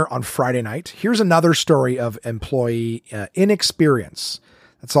for dinner on Friday night. Here's another story of employee inexperience.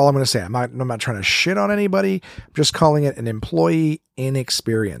 That's all I'm going to say. I'm not trying to shit on anybody. I'm just calling it an employee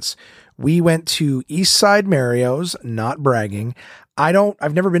inexperience. We went to Eastside Mario's, not bragging.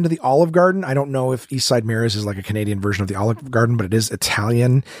 I've never been to the Olive Garden. I don't know if Eastside Mario's is like a Canadian version of the Olive Garden, but it is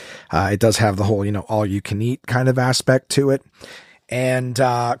Italian. It does have the whole, all you can eat kind of aspect to it. And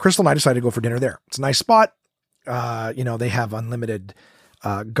Crystal and I decided to go for dinner there. It's a nice spot. They have unlimited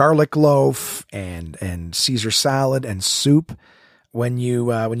garlic loaf and Caesar salad and soup when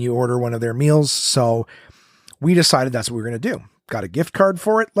you order one of their meals. So we decided that's what we were going to do. Got a gift card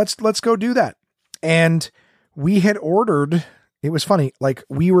for it. Let's go do that. And we had ordered, it was funny. Like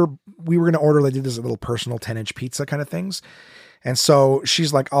we were going to order, they did this little personal 10-inch pizza kind of things. And so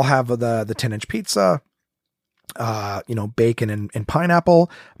she's like, I'll have the 10-inch pizza, bacon and pineapple.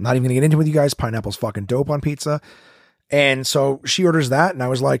 I'm not even gonna get into it with you guys. Pineapple's fucking dope on pizza. And so she orders that. And I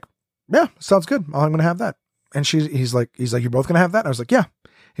was like, yeah, sounds good. I'm going to have that. And he's like, you're both going to have that. And I was like, yeah.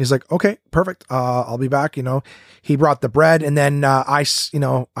 He's like, okay, perfect. I'll be back. He brought the bread. And then, I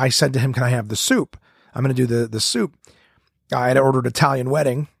said to him, can I have the soup? I'm going to do the soup. I had ordered Italian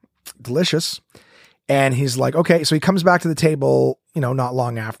wedding. Delicious. And he's like, okay. So he comes back to the table, not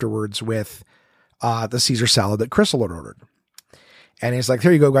long afterwards with, the Caesar salad that Crystal had ordered. And he's like,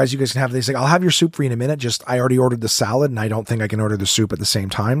 here you go, guys. You guys can have this. He's like, I'll have your soup for you in a minute. I already ordered the salad and I don't think I can order the soup at the same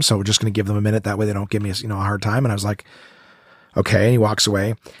time. So we're just going to give them a minute. That way they don't give me a hard time. And I was like, okay. And he walks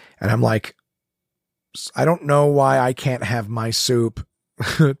away and I'm like, I don't know why I can't have my soup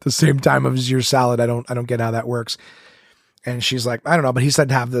at the same time as your salad. I don't get how that works. And she's like, I don't know, but he said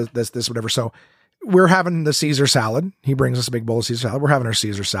to have this, whatever. So we're having the Caesar salad. He brings us a big bowl of Caesar salad. We're having our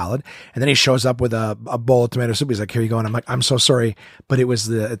Caesar salad. And then he shows up with a bowl of tomato soup. He's like, here you go. And I'm like, I'm so sorry, but it was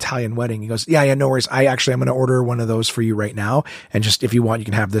the Italian wedding. He goes, yeah, no worries. I'm going to order one of those for you right now. And just, if you want, you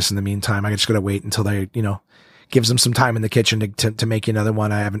can have this in the meantime. I just got to wait until they, gives them some time in the kitchen to make you another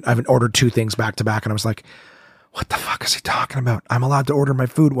one. I haven't ordered two things back to back. And I was like, what the fuck is he talking about? I'm allowed to order my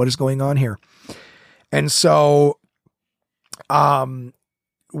food. What is going on here? And so,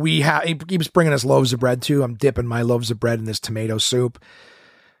 he keeps bringing us loaves of bread too. I'm dipping my loaves of bread in this tomato soup,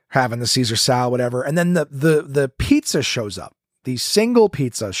 having the Caesar salad, whatever. And then the pizza shows up. The single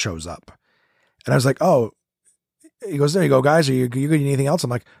pizza shows up. And I was like, oh, he goes, there you go, guys. Are you getting anything else? I'm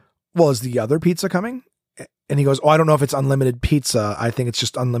like, well, is the other pizza coming? And he goes, oh, I don't know if it's unlimited pizza. I think it's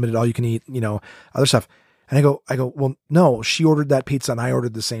just unlimited, all you can eat, other stuff. And I go, well, no, she ordered that pizza and I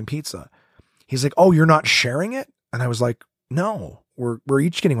ordered the same pizza. He's like, oh, you're not sharing it? And I was like, no. We're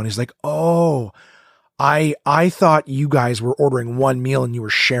each getting one. He's like, oh, I thought you guys were ordering one meal and you were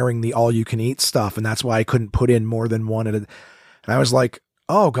sharing the all you can eat stuff. And that's why I couldn't put in more than one. And I was like,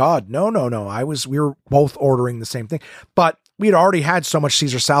 oh God, no. We were both ordering the same thing, but we had already had so much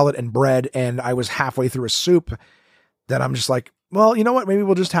Caesar salad and bread. And I was halfway through a soup that I'm just like, well, you know what? Maybe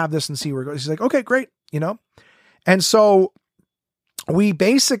we'll just have this and see where it goes. He's like, okay, great. And so we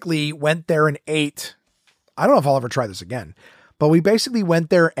basically went there and ate. I don't know if I'll ever try this again. But we basically went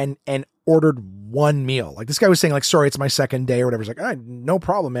there and ordered one meal. Like, this guy was saying, like, sorry, it's my second day or whatever. He's like, no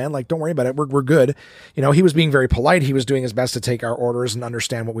problem, man. Like, don't worry about it. We're good. He was being very polite. He was doing his best to take our orders and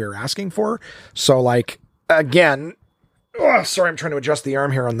understand what we were asking for. So, like, again, sorry, I'm trying to adjust the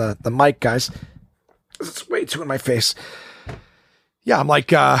arm here on the mic, guys. It's way too in my face. Yeah, I'm like,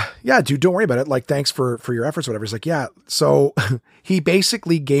 yeah, dude, don't worry about it. Like, thanks for your efforts, whatever. He's like, yeah. So he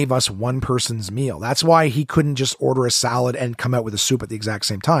basically gave us one person's meal. That's why he couldn't just order a salad and come out with a soup at the exact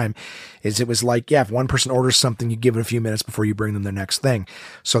same time. It was like, yeah, if one person orders something, you give it a few minutes before you bring them their next thing.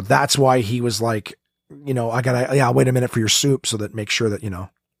 So that's why he was like, I'll wait a minute for your soup, so that make sure that,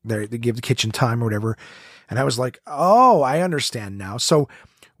 they give the kitchen time or whatever. And I was like, oh, I understand now. So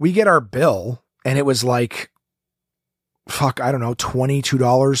we get our bill and it was like, I don't know,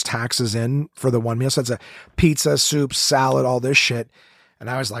 $22 taxes in for the one meal. So it's a pizza, soup, salad, all this shit. And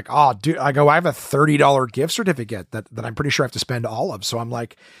I was like, oh, dude, I have a $30 gift certificate that I'm pretty sure I have to spend all of. So I'm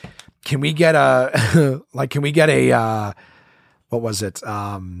like, can we get what was it?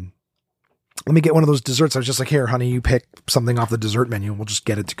 Let me get one of those desserts. I was just like, here, honey, you pick something off the dessert menu and we'll just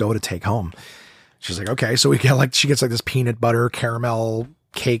get it to take home. She's like, okay. So she gets like this peanut butter caramel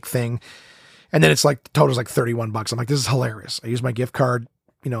cake thing. And then it's like, the total's like $31. I'm like, this is hilarious. I use my gift card.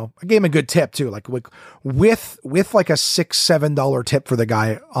 I gave him a good tip too. Like with like a $6-7 tip for the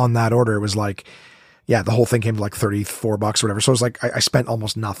guy on that order. It was like, yeah, the whole thing came to like $34 or whatever. So it was like, I spent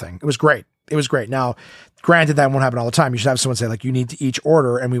almost nothing. It was great. Now, granted, that won't happen all the time. You should have someone say like, you need to each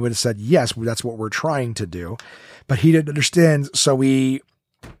order. And we would have said, yes, that's what we're trying to do. But he didn't understand. So we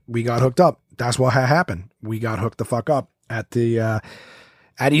got hooked up. That's what happened. We got hooked the fuck up at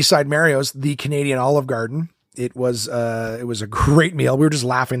Eastside Mario's, the Canadian Olive Garden. It was a great meal. We were just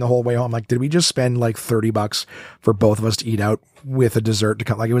laughing the whole way home. Like, did we just spend like $30 for both of us to eat out with a dessert to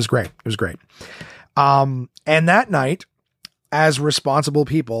come? Like, it was great. It was great. And that night, as responsible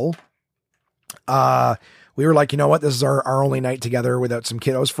people, we were like, you know what? This is our only night together without some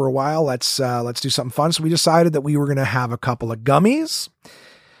kiddos for a while. Let's do something fun. So we decided that we were going to have a couple of gummies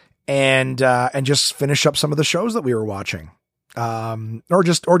and just finish up some of the shows that we were watching. Or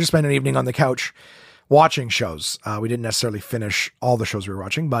just spend an evening on the couch watching shows. We didn't necessarily finish all the shows we were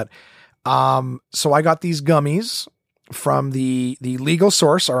watching, but, so I got these gummies from the legal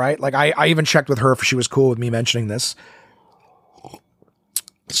source. All right. Like I even checked with her if she was cool with me mentioning this.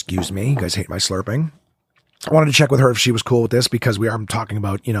 Excuse me. You guys hate my slurping. I wanted to check with her if she was cool with this because I'm talking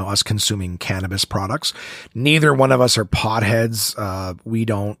about, us consuming cannabis products. Neither one of us are potheads. We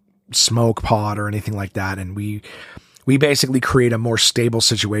don't smoke pot or anything like that. And we basically create a more stable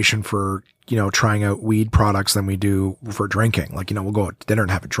situation for, trying out weed products than we do for drinking. Like, we'll go out to dinner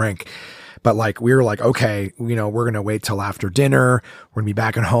and have a drink. But like, we were like, okay, we're going to wait till after dinner. We're going to be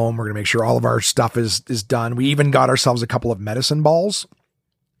back at home. We're going to make sure all of our stuff is done. We even got ourselves a couple of medicine balls.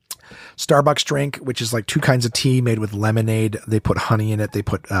 Starbucks drink, which is like two kinds of tea made with lemonade. They put honey in it. They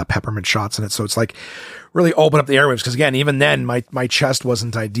put peppermint shots in it. So it's like really open up the airwaves. Cause again, even then my chest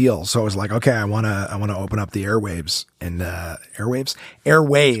wasn't ideal. So I was like, okay, I want to open up the airwaves and,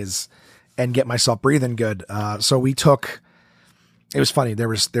 airways and get myself breathing good. So we took it was funny. There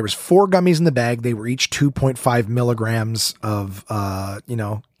was 4 gummies in the bag. They were each 2.5 milligrams of,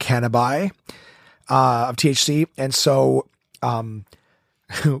 cannabis, of THC. And so,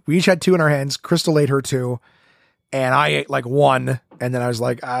 we each had 2 in our hands. Crystal ate her 2 and I ate like 1. And then I was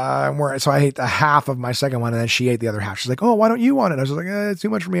like, so I ate the half of my second one and then she ate the other half. She's like, oh, why don't you want it? I was like, it's too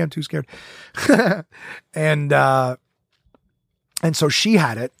much for me. I'm too scared. And so she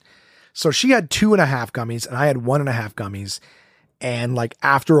had it. So she had 2.5 gummies and I had 1.5 gummies. And like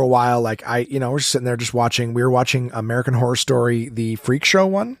after a while, like we're sitting there just watching, we were watching American Horror Story, the Freak Show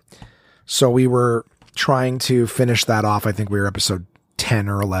one. So we were trying to finish that off. I think we were episode 10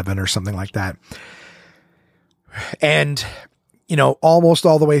 or 11 or something like that. And, almost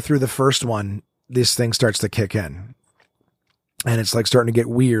all the way through the first one, this thing starts to kick in and it's like starting to get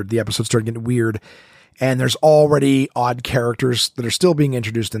weird. The episodes start getting weird. And there's already odd characters that are still being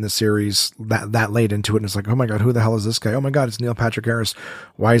introduced in the series that late into it. And it's like, oh my God, who the hell is this guy? Oh my God, it's Neil Patrick Harris.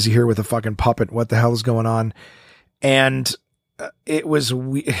 Why is he here with a fucking puppet? What the hell is going on? And it was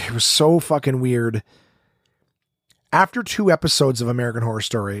so fucking weird. After 2 episodes of American Horror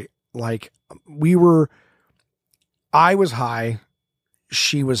Story, like I was high.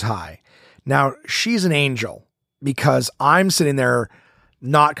 She was high. Now she's an angel because I'm sitting there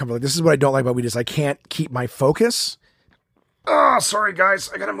not comfortable. This is what I don't like about weed is I can't keep my focus. Oh, sorry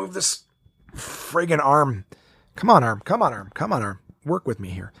guys. I got to move this friggin' arm. Come on, arm. Work with me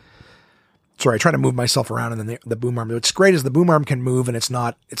here. Sorry. I try to move myself around and then the boom arm. What's great is the boom arm can move and it's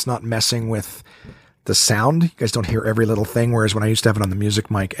not messing with the sound. You guys don't hear every little thing. Whereas when I used to have it on the music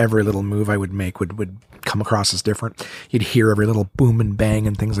mic, every little move I would make would come across as different. You'd hear every little boom and bang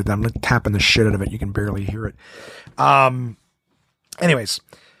and things like that. I'm like tapping the shit out of it. You can barely hear it. Anyways,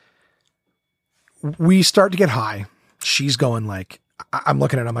 we start to get high. She's going like, I'm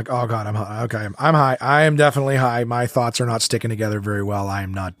looking at it. I'm like, oh God, I'm high. Okay. I'm high. I am definitely high. My thoughts are not sticking together very well. I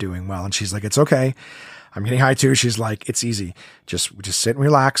am not doing well. And she's like, it's okay. I'm getting high too. She's like, it's easy. Just sit and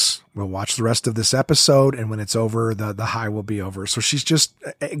relax. We'll watch the rest of this episode. And when it's over, the high will be over. So she's just,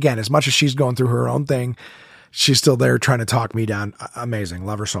 again, as much as she's going through her own thing, she's still there trying to talk me down. Amazing.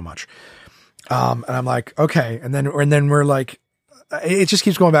 Love her so much. And I'm like, okay. And then we're like, it just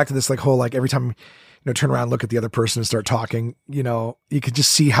keeps going back to this like whole, like every time, turn around, look at the other person and start talking, you could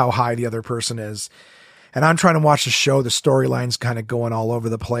just see how high the other person is. And I'm trying to watch the show. The storyline's kind of going all over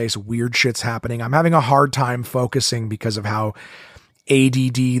the place. Weird shit's happening. I'm having a hard time focusing because of how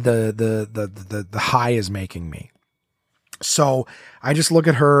ADD the high is making me. So I just look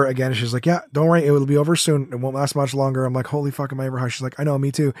at her again and she's like, yeah, don't worry. It will be over soon. It won't last much longer. I'm like, holy fuck, am I ever high? She's like, I know,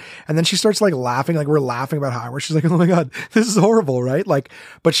 me too. And then she starts like laughing, like we're laughing about high, where she's like, oh my God, this is horrible. Right. Like,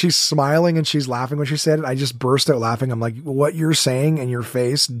 but she's smiling and she's laughing when she said it. I just burst out laughing. I'm like, what you're saying and your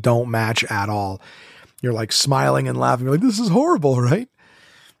face don't match at all. You're like smiling and laughing. You're like, this is horrible. Right.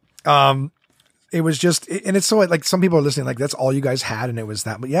 It was just, and it's so like some people are listening, like that's all you guys had. And it was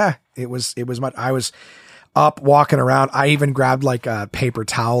that, but yeah, it was much. I was up walking around. I even grabbed like a paper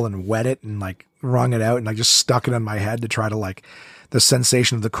towel and wet it and like wrung it out and I just stuck it on my head to try to like the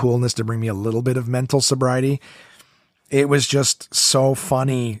sensation of the coolness to bring me a little bit of mental sobriety. It was just so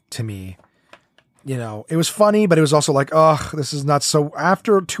funny to me. It was funny, but it was also like, oh, this is not so.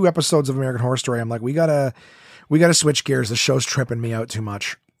 After 2 episodes of American Horror Story, I'm like, we gotta switch gears. The show's tripping me out too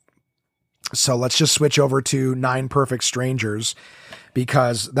much. So let's just switch over to 9 Perfect Strangers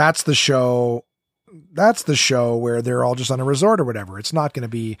because that's the show where they're all just on a resort or whatever. It's not going to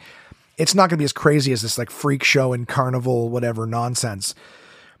be as crazy as this like freak show and carnival, whatever nonsense.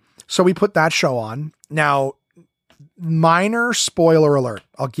 So we put that show on. Now, minor spoiler alert.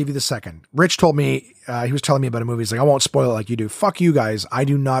 I'll give you the second. Rich told me, he was telling me about a movie. He's like, I won't spoil it like you do. Fuck you guys. I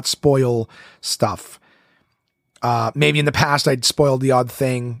do not spoil stuff. Maybe in the past I'd spoiled the odd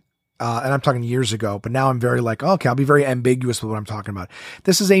thing. And I'm talking years ago, but now I'm very like, okay, I'll be very ambiguous with what I'm talking about.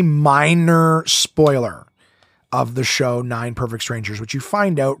 This is a minor spoiler of the show 9 Perfect Strangers, which you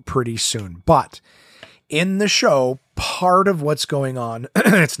find out pretty soon. But in the show, part of what's going on,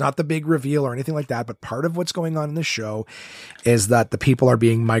 it's not the big reveal or anything like that, but part of what's going on in the show is that the people are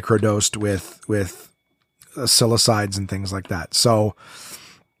being microdosed with psilocides and things like that. So,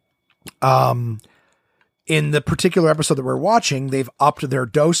 in the particular episode that we're watching, they've upped their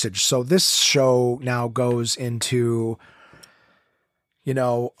dosage. So this show now goes into,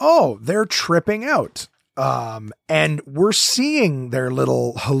 they're tripping out. And we're seeing their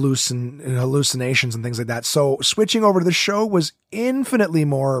little hallucinations and things like that. So switching over to the show was infinitely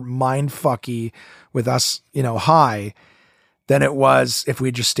more mind fucky with us, high than it was if we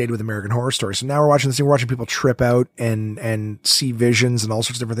had just stayed with American Horror Story. So now we're watching this thing, we're watching people trip out and see visions and all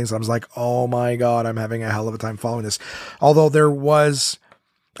sorts of different things. And I was like, oh my God, I'm having a hell of a time following this. Although I was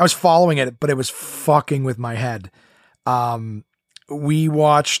following it, but it was fucking with my head. We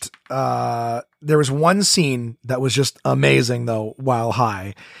watched, there was one scene that was just amazing though, while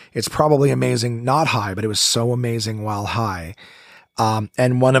high. It's probably amazing, not high, but it was so amazing while high.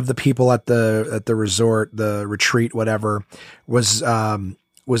 And one of the people at the resort, the retreat, whatever, was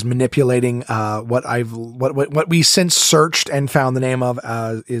manipulating, what we since searched and found the name of,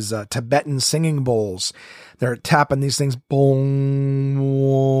 is Tibetan singing bowls. They're tapping these things, boom,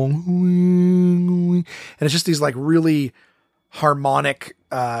 and it's just these like really harmonic,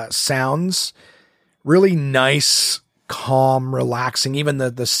 sounds, really nice, calm, relaxing. Even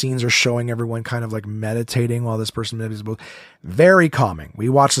the scenes are showing everyone kind of like meditating while this person meditates. Very calming. We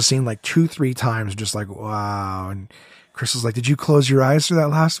watched the scene like 2-3 times, just like, wow. And Chris was like, did you close your eyes for that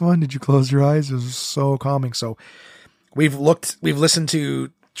last one? Did you close your eyes? It was so calming. So we've listened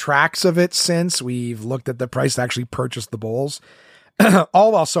to tracks of it since. We've looked at the price to actually purchase the bowls,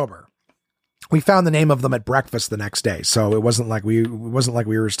 all while sober. We found the name of them at breakfast the next day. So it wasn't like we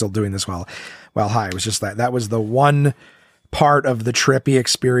were still doing this while high. It was just that was the one part of the trippy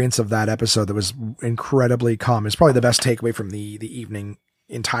experience of that episode that was incredibly calm. It's probably the best takeaway from the evening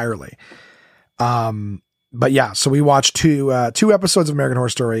entirely. But yeah, so we watched two episodes of American Horror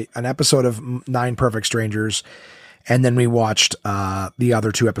Story, an episode of 9 Perfect Strangers, and then we watched the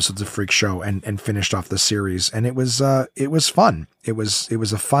other 2 episodes of Freak Show and finished off the series. And it was fun. It was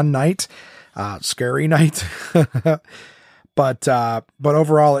a fun night. Scary night, but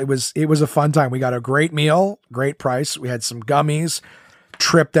overall it was a fun time. We got a great meal, great price. We had some gummies,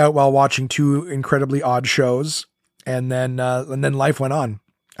 tripped out while watching 2 incredibly odd shows. And then life went on.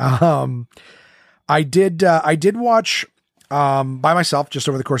 I did watch, by myself just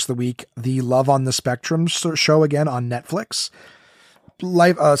over the course of the week, the Love on the Spectrum show again on Netflix.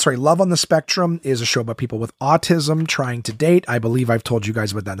 Love on the Spectrum is a show about people with autism trying to date. I believe I've told you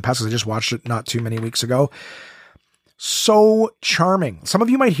guys about that in the past because I just watched it not too many weeks ago. So charming. Some of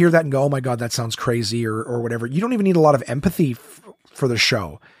you might hear that and go, oh my God, that sounds crazy or whatever. You don't even need a lot of empathy for the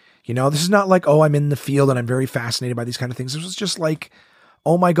show. You know, this is not like, oh, I'm in the field and I'm very fascinated by these kind of things. This was just like,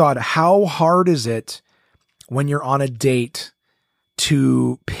 oh my God, how hard is it when you're on a date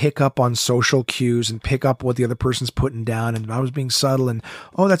to pick up on social cues and pick up what the other person's putting down, and I was being subtle, and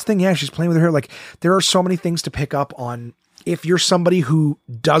oh, that's the thing, yeah, she's playing with her hair. Like, there are so many things to pick up on if you're somebody who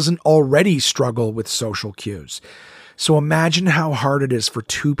doesn't already struggle with social cues. So imagine how hard it is for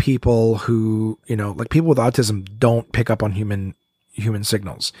 2 people who, you know, like people with autism don't pick up on human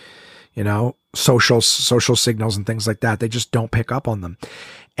signals, you know, social signals and things like that. They just don't pick up on them.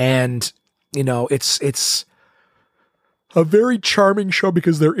 And, you know, it's a very charming show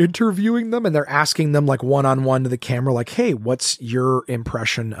because they're interviewing them and they're asking them like one-on-one to the camera, like, hey, what's your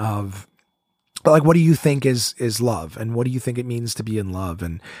impression of, like, what do you think is love? And what do you think it means to be in love?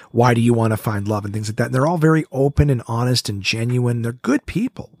 And why do you want to find love and things like that? And they're all very open and honest and genuine. They're good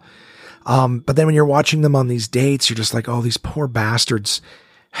people. But then when you're watching them on these dates, you're just like, oh, these poor bastards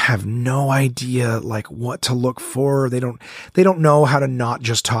have no idea like what to look for. They don't know how to not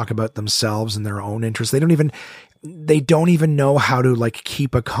just talk about themselves and their own interests. They don't even know how to like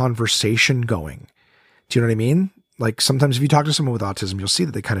keep a conversation going. Do you know what I mean? Like sometimes if you talk to someone with autism, you'll see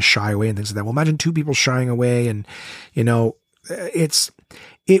that they kind of shy away and things like that. Well, imagine 2 people shying away, and you know,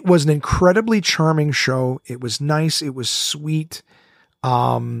 it was an incredibly charming show. It was nice. It was sweet.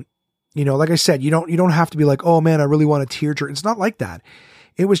 You know, like I said, you don't have to be like, oh man, I really want to tear jerk. It's not like that.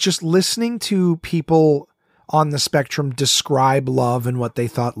 It was just listening to people on the spectrum describe love and what they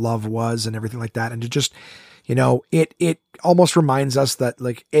thought love was and everything like that. And to just, you know, it almost reminds us that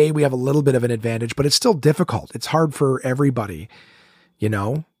like, we have a little bit of an advantage, but it's still difficult. It's hard for everybody. You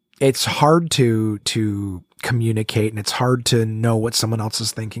know, it's hard to communicate and it's hard to know what someone else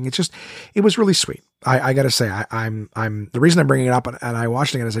is thinking. It was really sweet. I gotta say, I'm the reason I'm bringing it up and I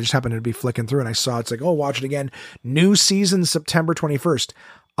watched it again is I just happened to be flicking through and I saw it's like, oh, watch it again. New season, September 21st.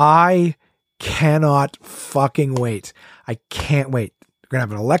 I cannot fucking wait. I can't wait. We're going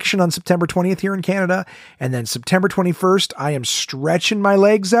to have an election on September 20th here in Canada. And then September 21st, I am stretching my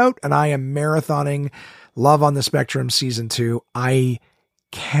legs out and I am marathoning Love on the Spectrum season 2. I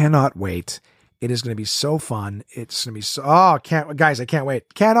cannot wait. It is going to be so fun. It's going to be so, I can't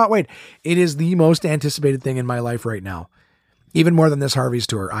wait. Cannot wait. It is the most anticipated thing in my life right now. Even more than this Harvey's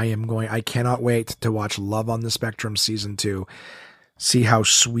tour. I cannot wait to watch Love on the Spectrum season 2. See how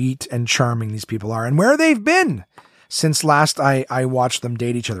sweet and charming these people are and where they've been since last I watched them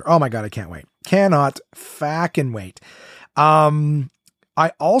date each other. Oh my God, I can't wait. Cannot fucking wait.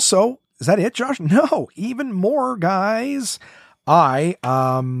 I also, is that it, Josh? No, even more, guys. I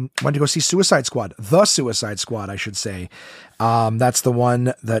went to go see Suicide Squad, The Suicide Squad, I should say. That's the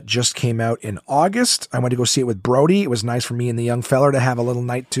one that just came out in August. I went to go see it with Brody. It was nice for me and the young feller to have a little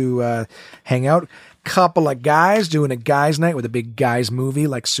night to hang out. Couple of guys doing a guys' night with a big guys movie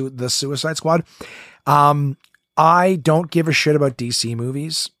like The Suicide Squad. I don't give a shit about DC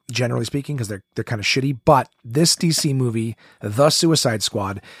movies, generally speaking, because they're kind of shitty. But this DC movie, The Suicide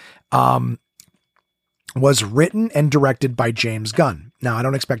Squad, was written and directed by James Gunn. Now, I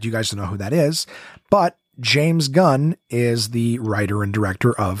don't expect you guys to know who that is, but James Gunn is the writer and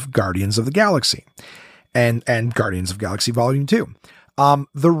director of Guardians of the Galaxy and Guardians of Galaxy Volume 2.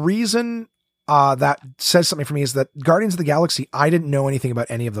 The reason that says something for me is that Guardians of the Galaxy, I didn't know anything about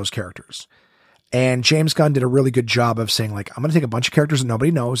any of those characters. And James Gunn did a really good job of saying, like, I'm going to take a bunch of characters that nobody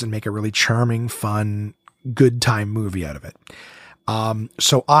knows and make a really charming, fun, good time movie out of it.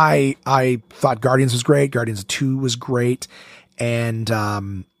 So I thought Guardians was great. Guardians 2 was great. And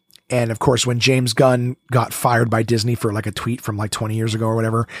of course, when James Gunn got fired by Disney for like a tweet from like 20 years ago or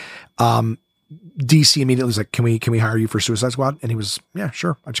whatever, DC immediately was like, can we hire you for Suicide Squad? And he was, yeah,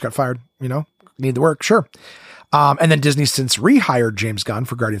 sure. I just got fired, need the work. Sure. And then Disney since rehired James Gunn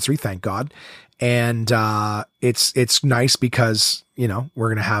for Guardians 3, thank God. And, it's nice because, we're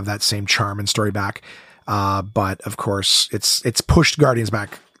going to have that same charm and story back. But of course it's pushed Guardians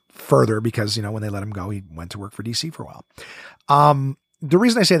back further because, when they let him go, he went to work for DC for a while. The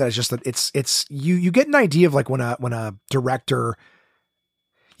reason I say that is just that it's you get an idea of like when a director,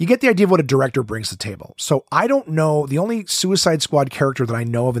 you get the idea of what a director brings to the table. So I don't know. The only Suicide Squad character that I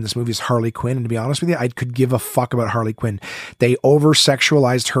know of in this movie is Harley Quinn. And to be honest with you, I could give a fuck about Harley Quinn. They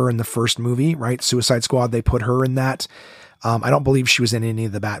over-sexualized her in the first movie, right? Suicide Squad, they put her in that. I don't believe she was in any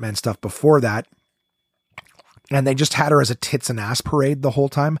of the Batman stuff before that. And they just had her as a tits and ass parade the whole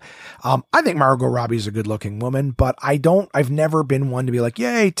time. I think Margot Robbie is a good looking woman, but I've never been one to be like,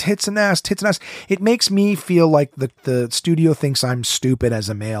 yay, tits and ass. It makes me feel like the studio thinks I'm stupid as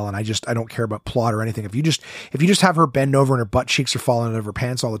a male. And I don't care about plot or anything. If you just have her bend over and her butt cheeks are falling out of her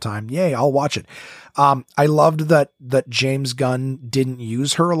pants all the time, yay, I'll watch it. I loved that James Gunn didn't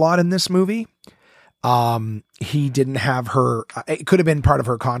use her a lot in this movie. He didn't have her, it could have been part of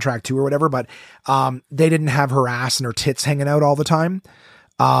her contract too or whatever, but, they didn't have her ass and her tits hanging out all the time,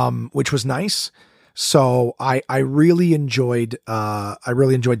 which was nice. So I really enjoyed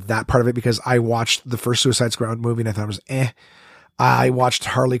that part of it because I watched the first Suicide Squad movie and I thought it was I watched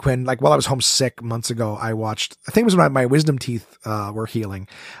Harley Quinn, like while I was homesick months ago, I think it was when my wisdom teeth, were healing.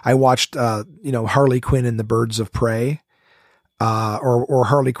 I watched, Harley Quinn and the Birds of Prey. Or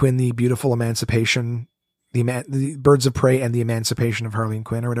Harley Quinn, the Beautiful Emancipation, the Birds of Prey and the Emancipation of Harley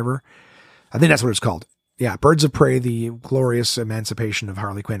Quinn or whatever. I think that's what it's called. Yeah. Birds of Prey, the Glorious Emancipation of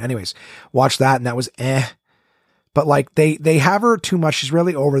Harley Quinn. Anyways, watch that. And that was but like they have her too much. She's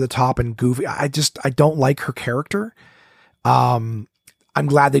really over the top and goofy. I don't like her character. I'm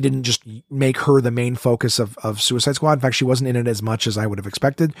glad they didn't just make her the main focus of Suicide Squad. In fact, she wasn't in it as much as I would have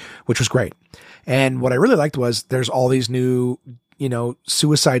expected, which was great. And what I really liked was there's all these new,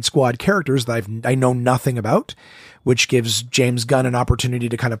 Suicide Squad characters that I know nothing about, which gives James Gunn an opportunity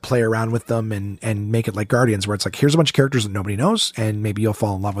to kind of play around with them and make it like Guardians, where it's like, here's a bunch of characters that nobody knows, and maybe you'll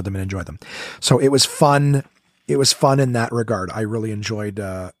fall in love with them and enjoy them. So it was fun. It was fun in that regard. I really enjoyed,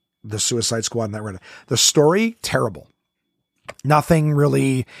 the Suicide Squad in that regard. The story, terrible. Nothing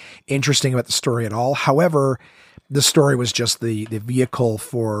really interesting about the story at all. However, the story was just the vehicle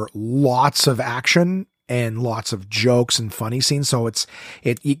for lots of action and lots of jokes and funny scenes. So it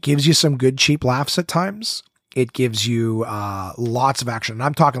gives you some good cheap laughs at times. It gives you lots of action. And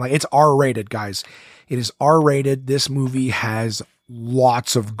I'm talking like it's R-rated, guys. It is R-rated. This movie has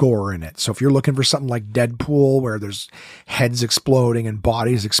lots of gore in it. So if you're looking for something like Deadpool, where there's heads exploding and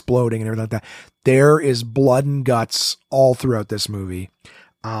bodies exploding and everything like that, there is blood and guts all throughout this movie.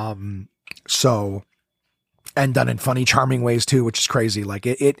 And done in funny, charming ways too, which is crazy. Like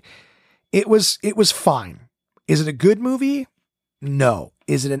it was fine. Is it a good movie? No.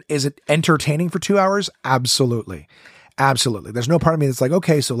 Is it entertaining for 2 hours? Absolutely. Absolutely. There's no part of me that's like,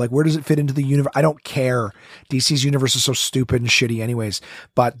 okay, so like, where does it fit into the universe? I don't care. DC's universe is so stupid and shitty anyways,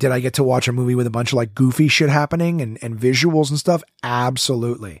 but did I get to watch a movie with a bunch of like goofy shit happening and visuals and stuff?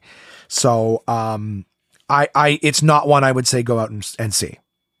 Absolutely. So, it's not one I would say go out and see.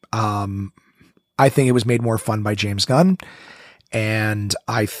 I think it was made more fun by James Gunn. And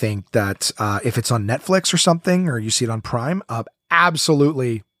I think that, if it's on Netflix or something, or you see it on Prime,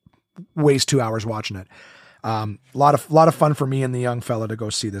 absolutely waste 2 hours watching it. A lot of fun for me and the young fella to go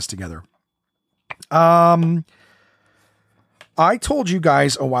see this together. I told you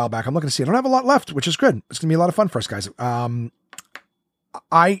guys a while back, I'm looking to see, I don't have a lot left, which is good. It's going to be a lot of fun for us guys.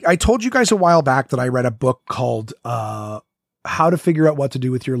 I told you guys a while back that I read a book called How to Figure Out What to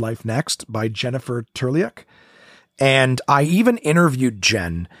Do with Your Life Next by Jennifer Turliak. And I even interviewed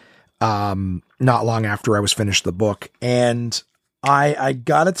Jen not long after I was finished the book. And I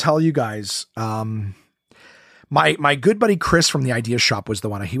got to tell you guys, my good buddy Chris from the Idea Shop was the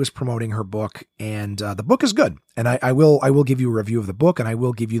one. He was promoting her book, and the book is good. And I will give you a review of the book, and I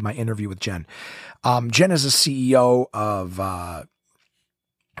will give you my interview with Jen. Jen is a CEO of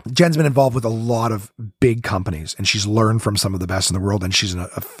Jen's been involved with a lot of big companies, and she's learned from some of the best in the world, and she's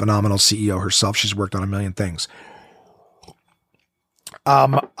a phenomenal CEO herself. She's worked on a million things.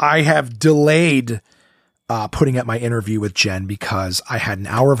 I have delayed putting up my interview with Jen because I had an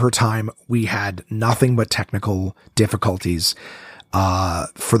hour of her time. We had nothing but technical difficulties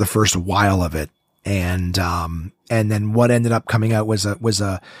for the first while of it. And then what ended up coming out was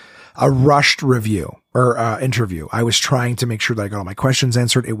a rushed review or interview. I was trying to make sure that I got all my questions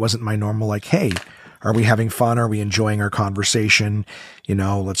answered. It wasn't my normal, like, hey, are we having fun? Are we enjoying our conversation? You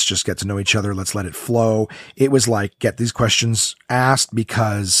know, let's just get to know each other. Let's let it flow. It was like, get these questions asked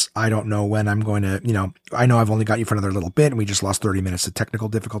because I don't know when I'm going to, you know, I know I've only got you for another little bit and we just lost 30 minutes to technical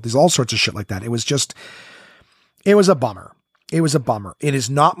difficulties, all sorts of shit like that. It was a bummer. It was a bummer. It is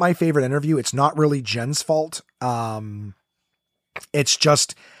not my favorite interview. It's not really Jen's fault. It's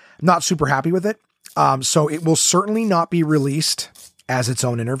just not super happy with it. So it will certainly not be released as its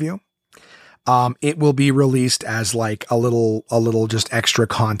own interview. It will be released as like a little just extra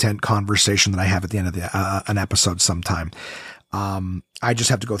content conversation that I have at the end of an episode sometime. I just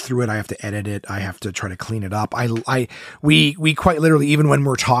have to go through it. I have to edit it. I have to try to clean it up. We quite literally, even when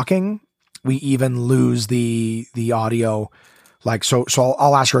we're talking, we even lose the audio. Like, so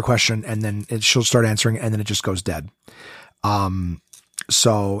I'll ask her a question and then she'll start answering and then it just goes dead.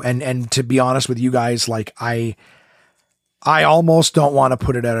 So, and to be honest with you guys, like I almost don't want to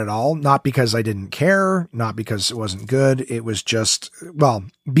put it out at all. Not because I didn't care, not because it wasn't good. It was just, well,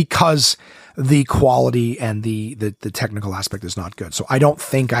 because the quality and the technical aspect is not good. So I don't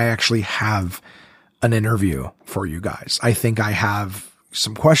think I actually have an interview for you guys. I think I have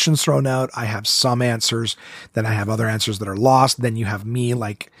some questions thrown out. I have some answers. Then I have other answers that are lost. Then you have me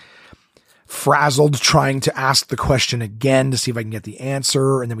like frazzled trying to ask the question again to see if I can get the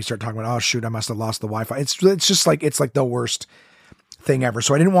answer. And then we start talking about, oh shoot, I must have lost the Wi-Fi. It's just like, it's like the worst thing ever.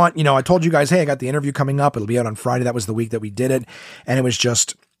 So I didn't want, I told you guys, hey, I got the interview coming up. It'll be out on Friday. That was the week that we did it. And it was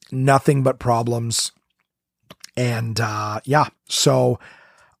just nothing but problems. And, yeah, so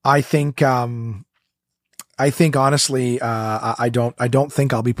I think honestly, I don't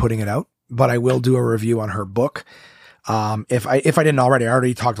think I'll be putting it out, but I will do a review on her book. If I didn't already, I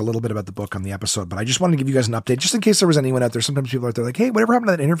already talked a little bit about the book on the episode, but I just wanted to give you guys an update just in case there was anyone out there. Sometimes people are out there like, hey, whatever happened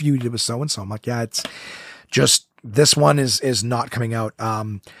to that interview you did with so-and-so? I'm like, yeah, it's just, this one is not coming out.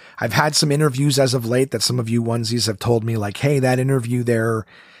 I've had some interviews as of late that some of you onesies have told me like, hey, that interview there,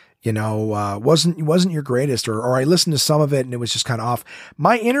 wasn't your greatest, or I listened to some of it and it was just kind of off.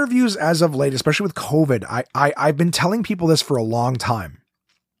 My interviews as of late, especially with COVID, I've been telling people this for a long time.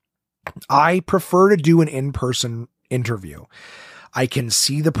 I prefer to do an in-person interview. I can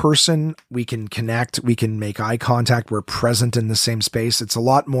see the person, we can connect, we can make eye contact, we're present in the same space. It's a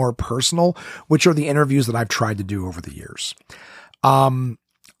lot more personal, which are the interviews that I've tried to do over the years. I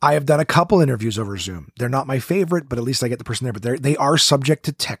have done a couple interviews over Zoom. They're not my favorite, but at least I get the person there, but they are subject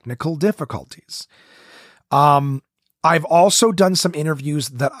to technical difficulties. I've also done some interviews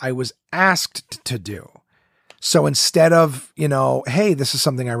that I was asked to do. So instead of, hey, this is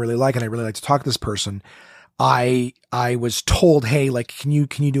something I really like and I really like to talk to this person, I was told, hey, like, can you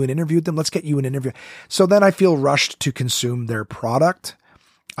do an interview with them? Let's get you an interview. So then I feel rushed to consume their product.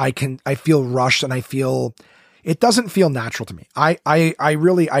 I feel rushed and it doesn't feel natural to me. I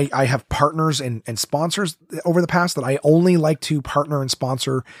have partners and sponsors over the past that I only like to partner and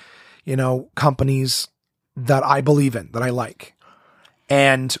sponsor, companies that I believe in, that I like.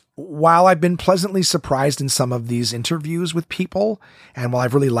 And while I've been pleasantly surprised in some of these interviews with people, and while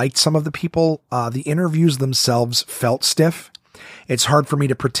I've really liked some of the people, the interviews themselves felt stiff. It's hard for me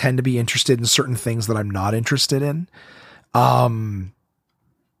to pretend to be interested in certain things that I'm not interested in.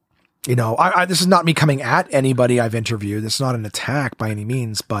 This is not me coming at anybody I've interviewed. It's not an attack by any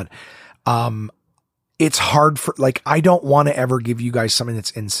means, but it's hard for, like, I don't want to ever give you guys something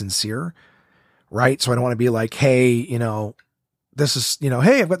that's insincere, right? So I don't want to be like, hey, this is,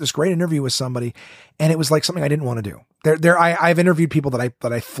 hey, I've got this great interview with somebody. And it was like something I didn't want to do. I've interviewed people that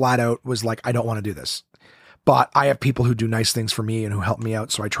I flat out was like, I don't want to do this. but I have people who do nice things for me and who help me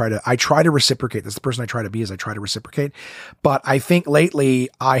out. So I try to reciprocate. That's the person I try to be, is I try to reciprocate. But I think lately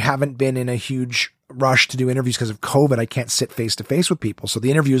I haven't been in a huge rush to do interviews because of COVID. I can't sit face to face with people. So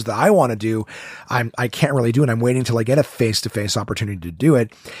the interviews that I want to do, I can't really do, and I'm waiting till I get a face to face opportunity to do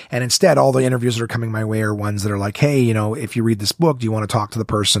it. And instead, all the interviews that are coming my way are ones that are like, hey, if you read this book, do you want to talk to the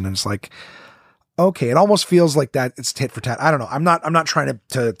person? And it's like, okay, it almost feels like that. It's tit for tat. I don't know. I'm not trying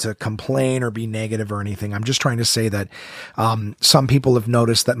to complain or be negative or anything. I'm just trying to say that, some people have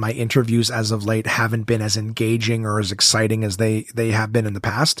noticed that my interviews as of late haven't been as engaging or as exciting as they have been in the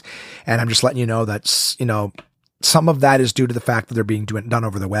past. And I'm just letting you know that, some of that is due to the fact that they're being done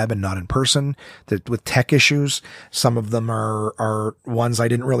over the web and not in person, that with tech issues. Some of them are ones I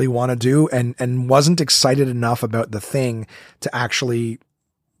didn't really want to do and wasn't excited enough about the thing to actually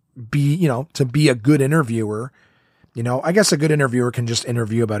be, to be a good interviewer. I guess a good interviewer can just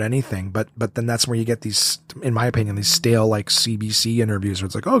interview about anything, but then that's where you get these, in my opinion, these stale, like CBC interviews where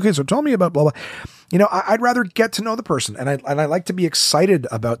it's like, okay, so tell me about blah, blah. I'd rather get to know the person, and I like to be excited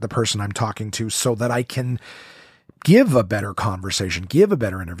about the person I'm talking to so that I can give a better conversation, give a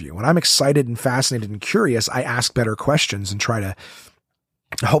better interview. When I'm excited and fascinated and curious, I ask better questions and try to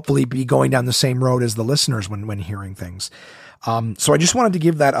hopefully be going down the same road as the listeners when hearing things. So I just wanted to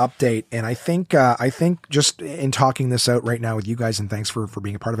give that update. And I think just in talking this out right now with you guys, and thanks for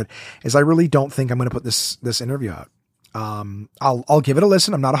being a part of it, is I really don't think I'm going to put this interview out. I'll give it a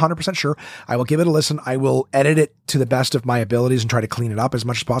listen. I'm not 100% sure. I will give it a listen. I will edit it to the best of my abilities and try to clean it up as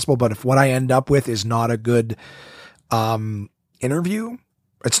much as possible. But if what I end up with is not a good, interview,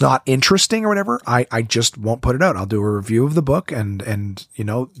 it's not interesting or whatever, I just won't put it out. I'll do a review of the book and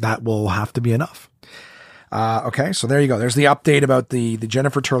that will have to be enough. Okay, so there you go. There's the update about the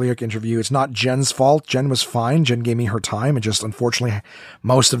Jennifer Turliuk interview. It's not Jen's fault. Jen was fine. Jen gave me her time, and just unfortunately,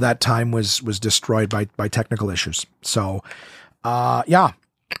 most of that time was destroyed by technical issues. So, yeah.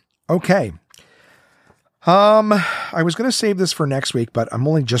 Okay. I was going to save this for next week, but I'm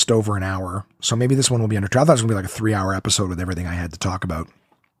only just over an hour. So maybe this one will be under. I thought it was going to be like a 3-hour episode with everything I had to talk about.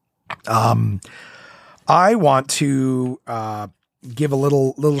 I want to, give a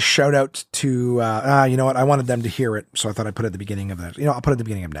little shout out to, you know what? I wanted them to hear it. So I thought I'd put it at the beginning of that. I'll put it at the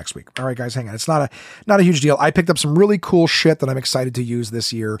beginning of next week. All right, guys, hang on. It's not a huge deal. I picked up some really cool shit that I'm excited to use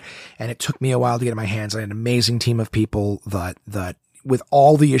this year. And it took me a while to get in my hands. I had an amazing team of people that with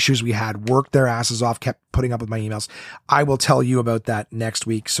all the issues we had, worked their asses off, kept putting up with my emails. I will tell you about that next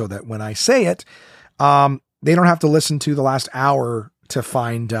week so that when I say it, they don't have to listen to the last hour to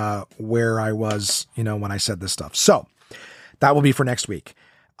find, where I was, when I said this stuff. So, that will be for next week.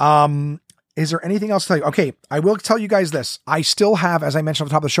 Is there anything else to tell you? Okay, I will tell you guys this. I still have, as I mentioned on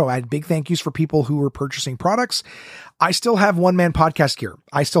the top of the show, I had big thank yous for people who were purchasing products. I still have One Man Podcast gear.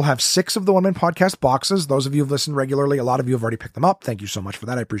 I still have 6 of the One Man Podcast boxes. Those of you who've listened regularly, a lot of you have already picked them up. Thank you so much for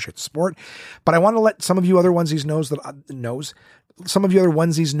that. I appreciate the support. But I want to let some of you other onesies know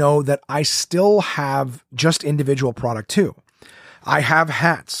that I still have just individual product too. I have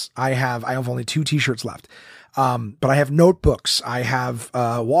hats. I have only 2 t-shirts left. But I have notebooks, I have,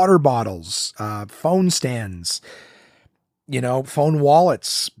 water bottles, phone stands, phone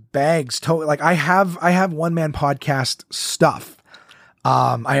wallets, bags, I have One Man Podcast stuff.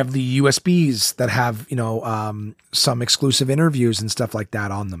 I have the USBs that have, some exclusive interviews and stuff like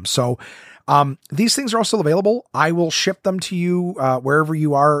that on them. So, these things are all still available. I will ship them to you, wherever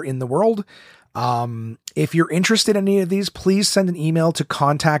you are in the world. If you're interested in any of these, please send an email to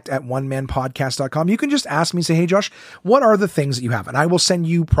contact@onemanpodcast.com. You can just ask me, say, hey, Josh, what are the things that you have? And I will send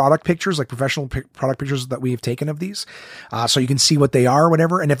you product pictures, like professional product pictures that we have taken of these. So you can see what they are or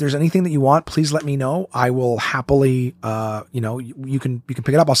whatever. And if there's anything that you want, please let me know. I will happily, you can pick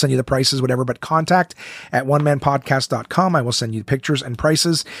it up. I'll send you the prices, whatever, but contact@onemanpodcast.com. I will send you pictures and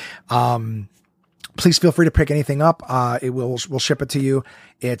prices. Please feel free to pick anything up. We'll ship it to you.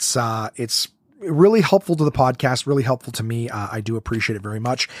 It's really helpful to the podcast, really helpful to me. I do appreciate it very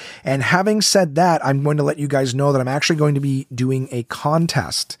much. And having said that, I'm going to let you guys know that I'm actually going to be doing a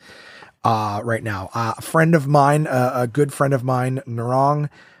contest, right now. A friend of mine, a good friend of mine, Narong,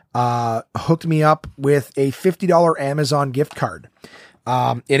 hooked me up with a $50 Amazon gift card.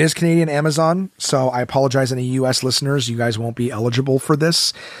 It is Canadian Amazon, so I apologize any US listeners. You guys won't be eligible for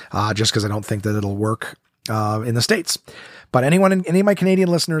this, just because I don't think that it'll work, in the States. But any of my Canadian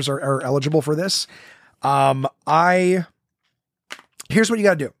listeners are eligible for this. Here's what you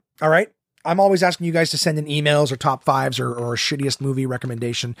got to do. All right. I'm always asking you guys to send in emails or top fives or a shittiest movie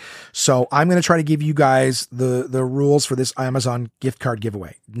recommendation. So I'm going to try to give you guys the rules for this Amazon gift card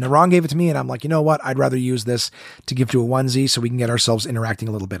giveaway. Naran gave it to me and I'm like, you know what? I'd rather use this to give to a onesie so we can get ourselves interacting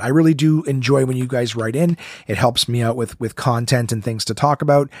a little bit. I really do enjoy when you guys write in. It helps me out with content and things to talk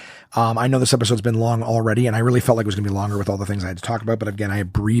about. I know this episode's been long already and I really felt like it was going to be longer with all the things I had to talk about. But again, I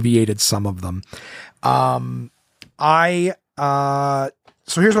abbreviated some of them. So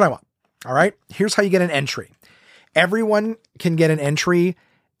here's what I want. All right. Here's how you get an entry. Everyone can get an entry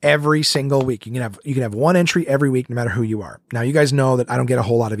every single week. You can have one entry every week, no matter who you are. Now, you guys know that I don't get a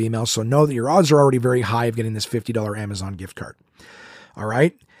whole lot of emails, so know that your odds are already very high of getting this $50 Amazon gift card. All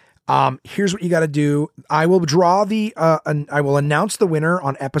right. Here's what you got to do. I will I will announce the winner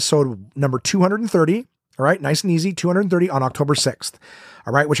on episode number 230. All right. Nice and easy. 230 on October 6th.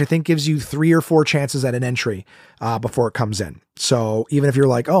 All right. Which I think gives you 3 or 4 chances at an entry, before it comes in. So even if you're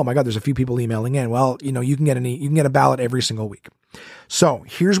like, oh my God, there's a few people emailing in. Well, you can get a ballot every single week. So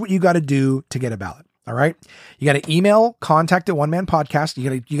here's what you got to do to get a ballot. All right. You got to email contact@onemanpodcast.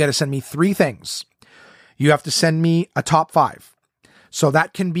 You got to send me 3 things. You have to send me a top 5. So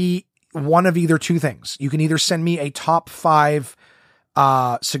that can be one of either 2 things. You can either send me a top 5,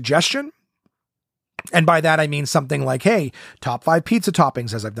 suggestion. And by that, I mean something like, hey, top 5 pizza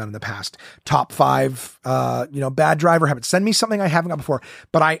toppings, as I've done in the past, top 5, bad driver habits. Send me something I haven't got before,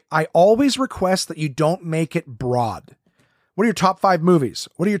 but I always request that you don't make it broad. What are your top 5 movies?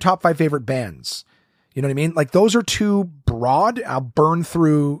 What are your top 5 favorite bands? You know what I mean? Like those are too broad. I'll burn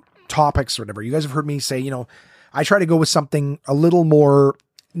through topics or whatever. You guys have heard me say, I try to go with something a little more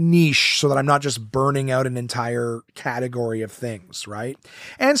niche so that I'm not just burning out an entire category of things, right?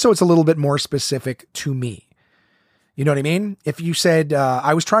 And so it's a little bit more specific to me. You know what I mean? If you said,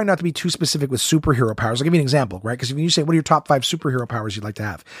 I was trying not to be too specific with superhero powers. I'll give you an example, right? Because if you say, what are your top 5 superhero powers you'd like to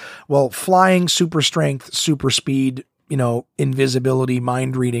have? Well, flying, super strength, super speed, invisibility,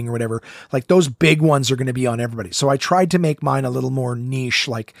 mind reading or whatever, like those big ones are going to be on everybody. So I tried to make mine a little more niche.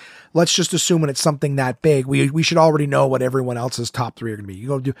 Like, let's just assume when it's something that big, we should already know what everyone else's top 3 are going to be. You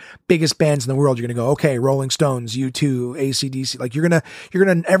go do biggest bands in the world. You're going to go, okay, Rolling Stones, U2, AC/DC. Like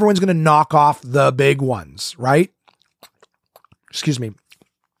everyone's going to knock off the big ones, right? Excuse me.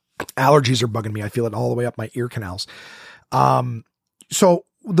 Allergies are bugging me. I feel it all the way up my ear canals. So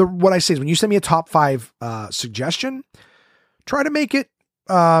what I say is when you send me a top 5 suggestion, try to make it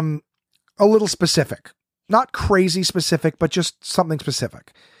a little specific, not crazy specific, but just something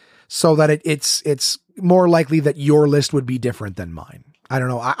specific so that it's more likely that your list would be different than mine. I don't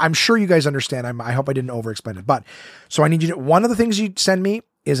know. I'm sure you guys understand. I hope I didn't over explain it, but so I need you to, one of the things you send me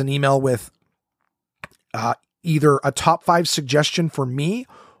is an email with either a top 5 suggestion for me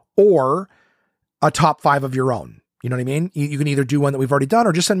or a top 5 of your own. You know what I mean? You can either do one that we've already done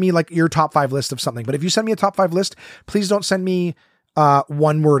or just send me like your top 5 list of something. But if you send me a top 5 list, please don't send me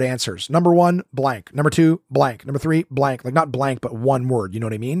 1-word answers. Number 1, blank. Number 2, blank. Number 3, blank. Like not blank, but 1 word. You know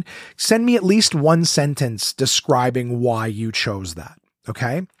what I mean? Send me at least 1 sentence describing why you chose that.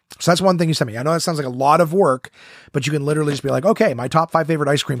 Okay. So that's one thing you send me. I know that sounds like a lot of work, but you can literally just be like, okay, my top 5 favorite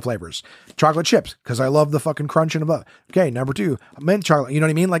ice cream flavors, chocolate chips, because I love the fucking crunch and above. Okay. Number 2, mint chocolate. You know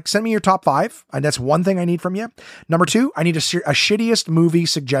what I mean? Like send me your top 5. And that's one thing I need from you. Number 2, I need a shittiest movie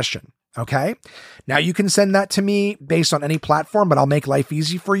suggestion. Okay. Now you can send that to me based on any platform, but I'll make life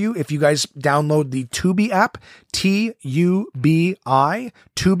easy for you. If you guys download the Tubi app, Tubi,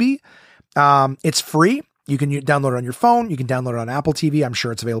 Tubi, it's free. You can download it on your phone. You can download it on Apple TV. I'm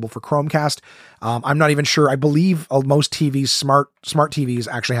sure it's available for Chromecast. I'm not even sure. I believe most TVs, smart TVs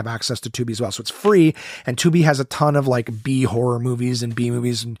actually have access to Tubi as well. So it's free. And Tubi has a ton of like B horror movies and B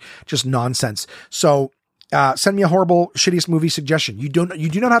movies and just nonsense. So send me a horrible, shittiest movie suggestion. You do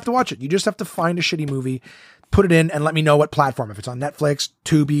not have to watch it. You just have to find a shitty movie, put it in and let me know what platform. If it's on Netflix,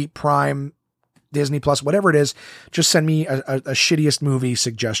 Tubi, Prime, Disney Plus, whatever it is, just send me a shittiest movie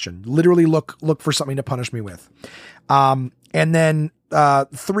suggestion. Literally look for something to punish me with. And then the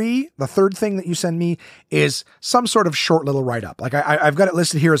third thing that you send me is some sort of short little write-up. Like I've got it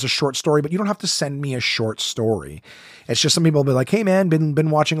listed here as a short story, but you don't have to send me a short story. It's just some people will be like, hey man, been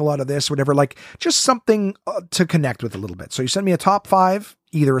watching a lot of this, whatever, like just something to connect with a little bit. So you send me a top 5,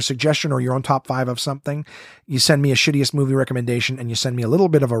 either a suggestion or your own top 5 of something. You send me a shittiest movie recommendation and you send me a little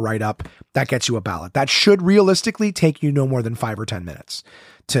bit of a write-up that gets you a ballot. That should realistically take you no more than 5 or 10 minutes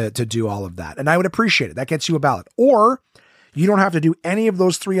to do all of that. And I would appreciate it. That gets you a ballot. Or you don't have to do any of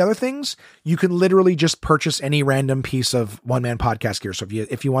those 3 other things. You can literally just purchase any random piece of One Man Podcast gear. So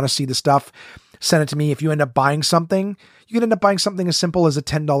if you want to see the stuff, send it to me. If you end up buying something, you can end up buying something as simple as a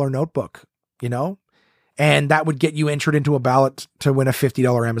 $10 notebook, And that would get you entered into a ballot to win a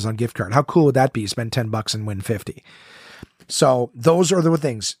 $50 Amazon gift card. How cool would that be? Spend $10 and win 50. So those are the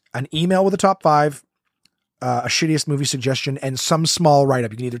things. An email with the top 5, a shittiest movie suggestion, and some small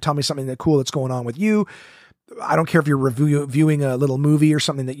write-up. You can either tell me something cool that's going on with you. I don't care if you're viewing a little movie or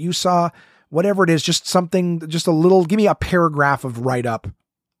something that you saw, whatever it is, just something, just a little, give me a paragraph of write-up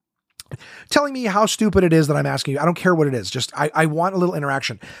telling me how stupid it is that I'm asking you. I don't care what it is. Just, I want a little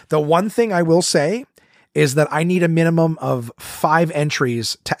interaction. The one thing I will say is that I need a minimum of 5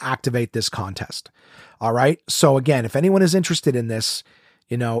 entries to activate this contest. All right. So again, if anyone is interested in this,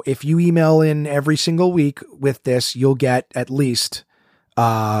 if you email in every single week with this, you'll get at least,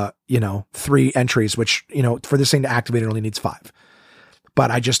 3 entries, which, for this thing to activate, it only needs 5. But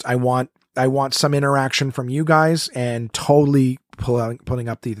I want some interaction from you guys and totally putting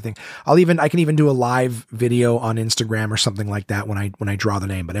up the thing. I can even do a live video on Instagram or something like that when I draw the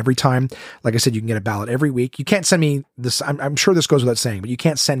name. But every time, like I said, you can get a ballot every week. You can't send me this. I'm sure this goes without saying, but you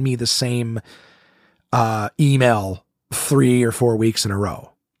can't send me the same email 3 or 4 weeks in a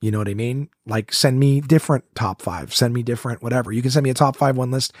row. You know what I mean? Like, send me different top 5, send me different, whatever. You can send me a top 5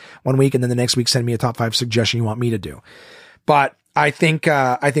 one week, and then the next week send me a top 5 suggestion you want me to do. But I think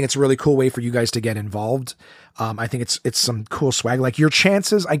it's a really cool way for you guys to get involved. I think it's some cool swag. Like, your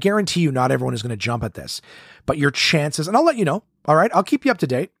chances, I guarantee you, not everyone is going to jump at this, but your chances, and I'll let you know. All right. I'll keep you up to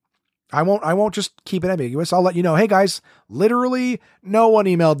date. I won't just keep it ambiguous. I'll let you know, hey guys, literally no one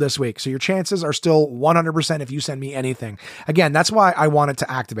emailed this week. So your chances are still 100% if you send me anything. Again, that's why I want it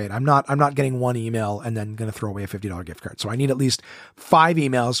to activate. I'm not getting one email and then going to throw away a $50 gift card. So I need at least 5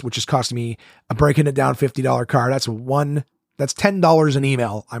 emails, which is costing me breaking it down $50 card. That's $10 an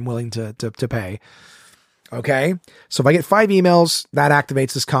email I'm willing to pay. Okay. So if I get 5 emails, that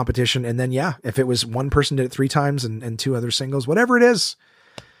activates this competition. And then, yeah, if it was one person did it 3 times and 2 other singles, whatever it is.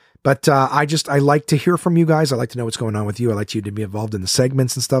 But I like to hear from you guys. I like to know what's going on with you. I like you to be involved in the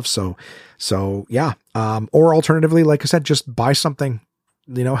segments and stuff. So yeah. Or alternatively, like I said, just buy something,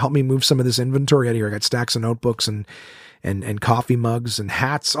 help me move some of this inventory out of here. I got stacks of notebooks and coffee mugs and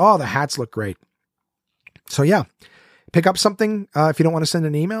hats. Oh, the hats look great. So yeah, pick up something if you don't want to send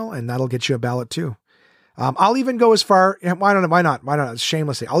an email, and that'll get you a ballot too. I'll even go as far. Why not?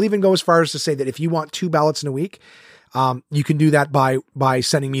 Shamelessly, I'll even go as far as to say that if you want 2 ballots in a week, you can do that by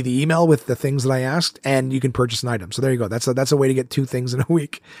sending me the email with the things that I asked, and you can purchase an item. So there you go. That's a way to get 2 things in a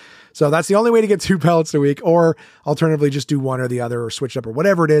week. So that's the only way to get 2 ballots a week, or alternatively, just do one or the other, or switch up, or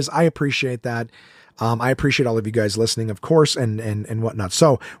whatever it is. I appreciate that. I appreciate all of you guys listening, of course, and whatnot.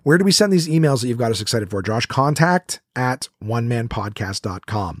 So where do we send these emails that you've got us excited for, Josh?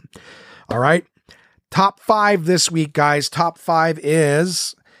 contact@onemanpodcast.com. All right. Top 5 this week, guys. Top 5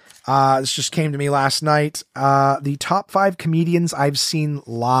 is, this just came to me last night. The top 5 comedians I've seen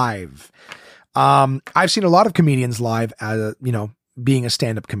live. I've seen a lot of comedians live, being a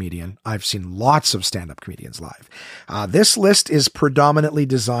stand-up comedian. I've seen lots of stand-up comedians live. This list is predominantly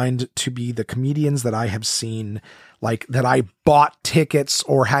designed to be the comedians that I have seen, like that I bought tickets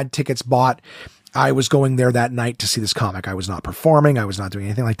or had tickets bought. I was going there that night to see this comic. I was not performing. I was not doing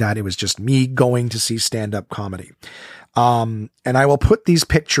anything like that. It was just me going to see stand-up comedy. And I will put these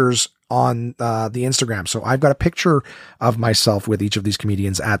pictures on the Instagram. So I've got a picture of myself with each of these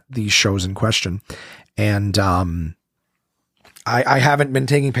comedians at these shows in question. And I haven't been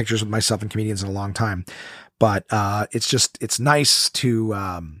taking pictures with myself and comedians in a long time, but it's nice to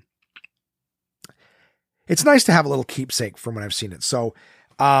have a little keepsake from when I've seen it. So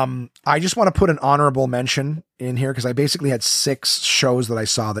I just want to put an honorable mention in here because I basically had 6 shows that I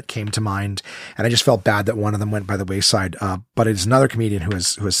saw that came to mind, and I just felt bad that one of them went by the wayside. But it's another comedian who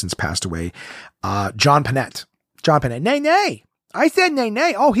has since passed away. John Panette. Nay. I said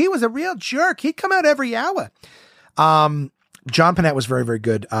nay. Oh, he was a real jerk. He'd come out every hour. John Panette was very, very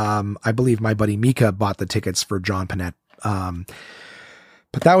good. I believe my buddy Mika bought the tickets for John Panette.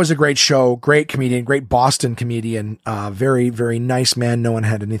 But that was a great show, great comedian, great Boston comedian, very, very nice man. No one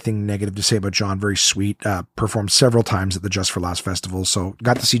had anything negative to say about John. Very sweet, performed several times at the Just for Laughs festival. So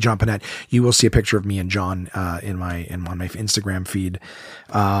got to see John Panette. You will see a picture of me and John, on my Instagram feed.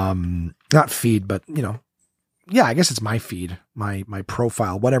 Not feed, but yeah, I guess it's my feed, my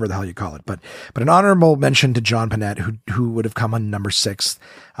profile, whatever the hell you call it. But an honorable mention to John Panette, who would have come on number 6,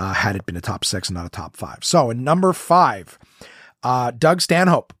 had it been a top 6 and not a top 5. So in number 5, Doug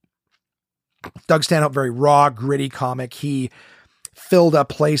Stanhope. Doug Stanhope, very raw, gritty comic. He filled a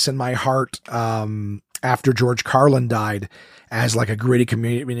place in my heart after George Carlin died as like a gritty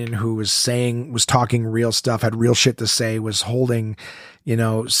comedian who was talking real stuff, had real shit to say, was holding,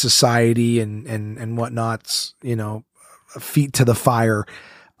 society and whatnot, feet to the fire.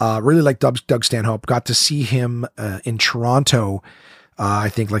 Really like Doug Stanhope. Got to see him in Toronto. I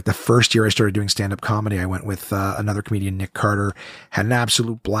think like the first year I started doing stand-up comedy, I went with another comedian, Nick Carter. Had an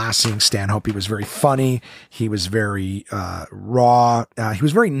absolute blast seeing Stanhope. He was very funny. He was very raw. He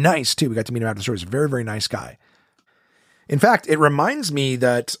was very nice too. We got to meet him after the show. He was a very, very nice guy. In fact, it reminds me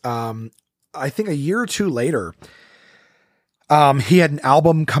that I think a year or two later, he had an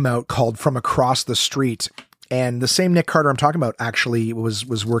album come out called From Across the Street. And the same Nick Carter I'm talking about actually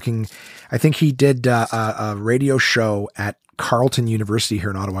was working. I think he did a radio show at Carleton University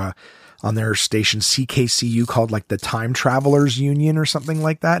here in Ottawa on their station CKCU called like the Time Travelers Union or something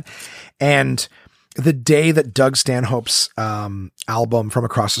like that. And the day that Doug Stanhope's album From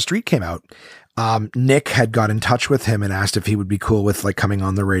Across the Street came out, Nick had got in touch with him and asked if he would be cool with like coming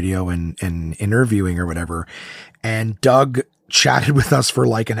on the radio and interviewing or whatever. And Doug chatted with us for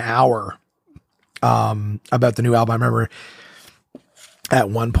like an hour about the new album. I remember at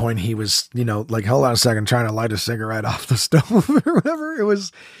one point he was, like, hold on a second, trying to light a cigarette off the stove or whatever.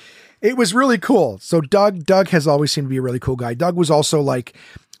 It was really cool. So Doug has always seemed to be a really cool guy. Doug was also like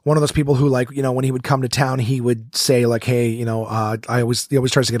one of those people who like, when he would come to town, he would say like, hey, he always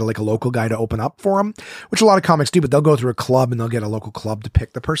tries to get a local guy to open up for him, which a lot of comics do, but they'll go through a club and they'll get a local club to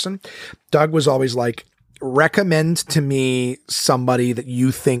pick the person. Doug was always like, recommend to me somebody that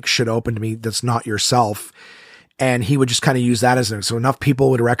you think should open to me that's not yourself. And he would just kind of use that as so enough people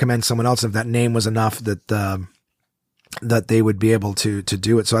would recommend someone else. If that name was enough that they would be able to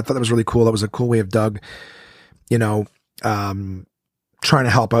do it. So I thought that was really cool. That was a cool way of Doug, trying to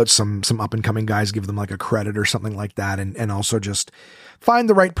help out some up and coming guys, give them like a credit or something like that. And also just find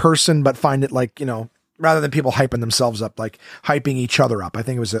the right person, but find it like, rather than people hyping themselves up, like hyping each other up. I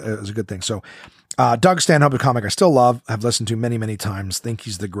think it was a good thing. So, Doug Stanhope, a comic I still love, have listened to many, many times, think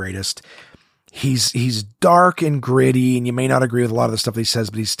he's the greatest. He's dark and gritty, and you may not agree with a lot of the stuff that he says,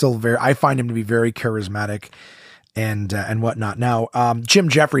 but he's still I find him to be very charismatic and whatnot. Now, Jim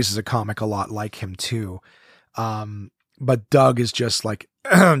Jeffries is a comic a lot like him too. But Doug is just like,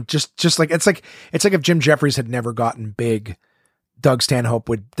 just like, it's like if Jim Jeffries had never gotten big, Doug Stanhope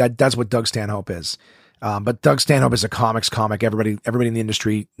that's what Doug Stanhope is. But Doug Stanhope is a comics comic. Everybody in the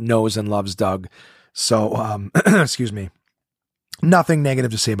industry knows and loves Doug. So, excuse me. Nothing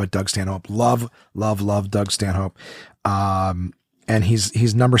negative to say about Doug Stanhope. Love Doug Stanhope. And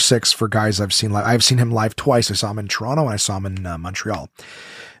he's number 6 for guys I've seen live. I've seen him live twice. I saw him in Toronto and I saw him in Montreal.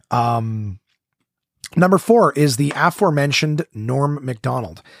 Number 4 is the aforementioned Norm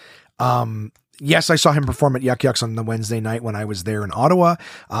Macdonald. Yes, I saw him perform at Yuck Yucks on the Wednesday night when I was there in Ottawa.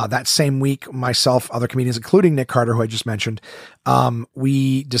 That same week, myself, other comedians, including Nick Carter, who I just mentioned,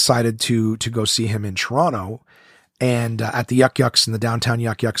 we decided to go see him in Toronto and at the Yuck Yucks in the downtown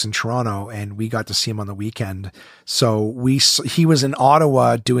Yuck Yucks in Toronto, and we got to see him on the weekend. So he was in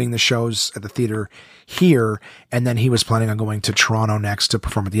Ottawa doing the shows at the theater here, and then he was planning on going to Toronto next to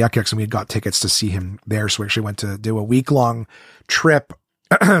perform at the Yuck Yucks, and we had got tickets to see him there. So we actually went to do a week-long trip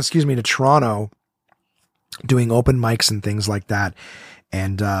to Toronto, doing open mics and things like that.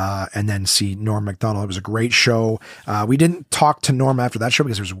 And then see Norm Macdonald. It was a great show. We didn't talk to Norm after that show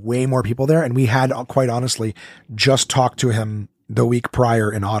because there's way more people there. And we had, quite honestly, just talked to him the week prior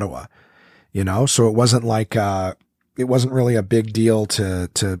in Ottawa, so it wasn't like, it wasn't really a big deal to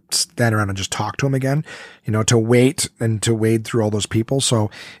stand around and just talk to him again, to wait and to wade through all those people. So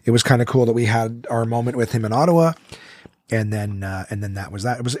it was kind of cool that we had our moment with him in Ottawa. And then that was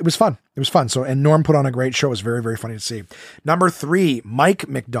that. It was fun. It was fun. So, and Norm put on a great show. It was very, very funny to see. Number 3, Mike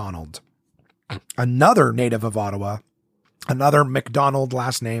Macdonald, another native of Ottawa, another Macdonald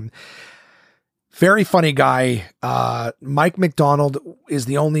last name. Very funny guy. Mike Macdonald is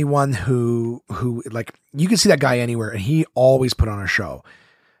the only one who like, you can see that guy anywhere and he always put on a show.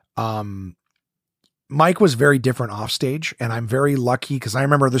 Mike was very different off stage, and I'm very lucky because I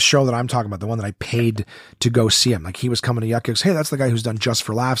remember the show that I'm talking about, the one that I paid to go see him. Like, he was coming to Yuck Yucks. Hey, that's the guy who's done Just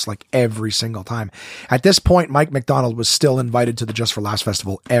for Laughs like every single time. At this point, Mike Macdonald was still invited to the Just for Laughs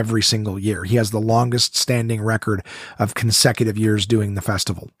festival every single year. He has the longest standing record of consecutive years doing the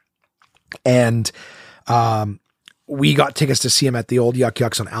festival. And, we got tickets to see him at the old Yuck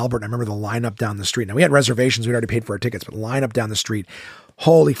Yucks on Albert. I remember the lineup down the street. Now, we had reservations. We'd already paid for our tickets, but lineup down the street.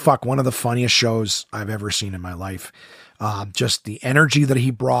 Holy fuck. One of the funniest shows I've ever seen in my life. Just the energy that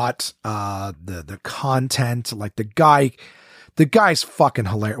he brought, the content, like the guy's fucking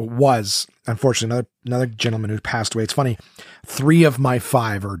hilarious. Was, unfortunately, another gentleman who passed away. It's funny. 3 of my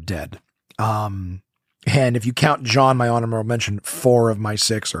 5 are dead. And if you count John, my honorable mention, 4 of my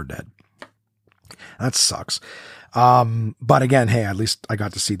 6 are dead. That sucks. But again, hey, at least I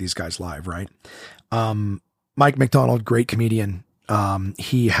got to see these guys live, right? Mike Macdonald, great comedian.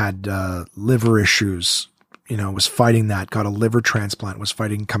 He had liver issues, was fighting that, got a liver transplant, was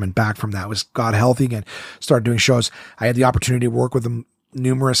fighting coming back from that, got healthy again, started doing shows. I had the opportunity to work with him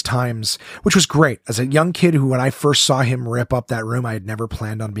numerous times, which was great. As a young kid when I first saw him rip up that room, I had never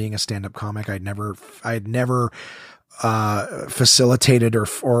planned on being a stand-up comic. I had never facilitated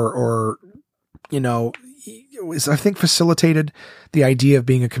or I think facilitated the idea of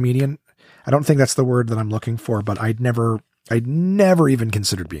being a comedian. I don't think that's the word that I'm looking for, but I'd never even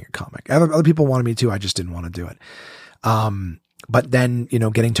considered being a comic. Other people wanted me to, I just didn't want to do it. But then,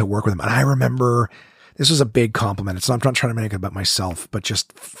 getting to work with him, and I remember this was a big compliment. I'm not trying to make it about myself, but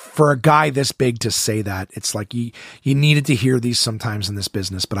just for a guy this big to say that, it's like you needed to hear these sometimes in this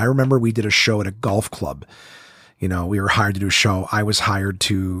business. But I remember we did a show at a golf club. We were hired to do a show. I was hired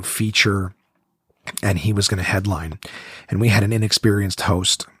to feature, and he was going to headline, and we had an inexperienced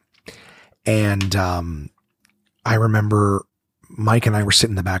host. And, I remember Mike and I were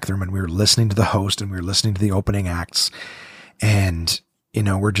sitting in the back of the room, and we were listening to the host, and we were listening to the opening acts, and,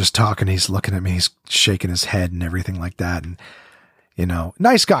 we're just talking. He's looking at me, he's shaking his head and everything like that. And,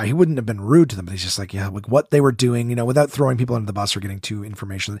 nice guy. He wouldn't have been rude to them, but he's just like, what they were doing, without throwing people under the bus or getting too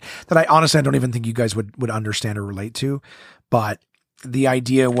information that I honestly, I don't even think you guys would understand or relate to. But the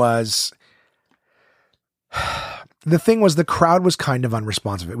idea was, the thing was, the crowd was kind of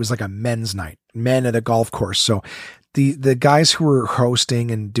unresponsive. It was like a men's night, men at a golf course. So the guys who were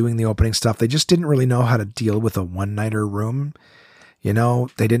hosting and doing the opening stuff, they just didn't really know how to deal with a one-nighter room.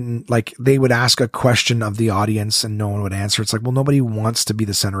 They didn't they would ask a question of the audience and no one would answer. It's like, well, nobody wants to be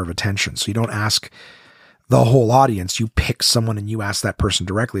the center of attention. So you don't ask the whole audience. You pick someone and you ask that person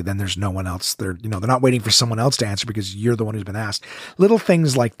directly. Then there's no one else there. They're not waiting for someone else to answer because you're the one who's been asked. Little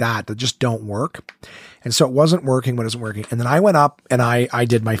things like that just don't work. And so it wasn't working, but it wasn't working. And then I went up and I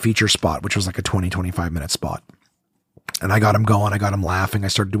did my feature spot, which was like a 25 minute spot. And I got them going. I got them laughing. I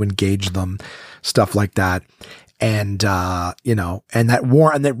started to engage them, stuff like that. And, and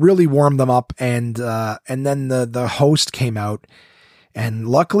that really warmed them up. And then the host came out, and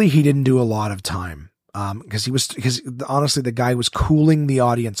luckily he didn't do a lot of time. Because honestly, the guy was cooling the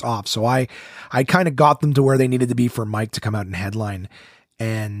audience off. So I kind of got them to where they needed to be for Mike to come out and headline,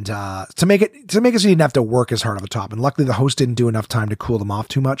 and to make it so he didn't have to work as hard on the top. And luckily the host didn't do enough time to cool them off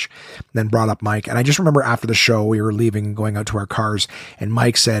too much, then brought up Mike. And I just remember after the show, we were leaving and going out to our cars, and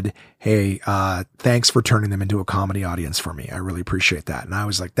Mike said, "Hey, thanks for turning them into a comedy audience for me. I really appreciate that." And I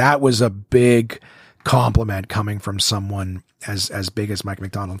was like, that was a big compliment coming from someone as big as Mike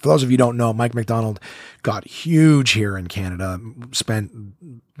McDonald. For those of you who don't know, Mike McDonald got huge here in Canada, spent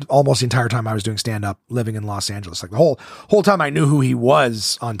almost the entire time I was doing stand-up living in Los Angeles. Like the whole time I knew who he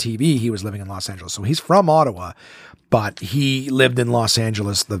was on TV, he was living in Los Angeles. So he's from Ottawa, but he lived in Los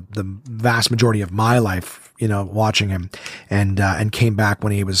Angeles the vast majority of my life, watching him, and came back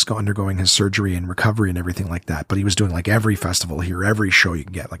when he was undergoing his surgery and recovery and everything like that. But he was doing like every festival here, every show you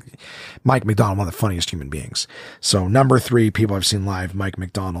can get. Like Mike McDonald, one of the funniest human beings. So number 3 people I've seen live, Mike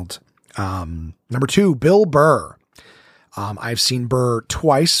McDonald. Number 2, Bill Burr. I've seen Burr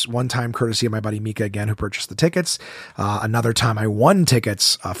twice, one time courtesy of my buddy Mika again, who purchased the tickets. Another time I won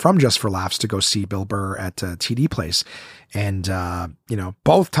tickets from Just for Laughs to go see Bill Burr at TD Place. And,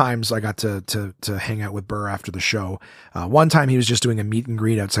 both times I got to hang out with Burr after the show. One time he was just doing a meet and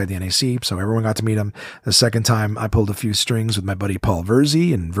greet outside the NAC, so everyone got to meet him. The second time I pulled a few strings with my buddy Paul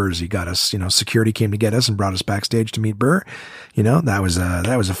Verzi, and Verzi got us, security came to get us and brought us backstage to meet Burr. That was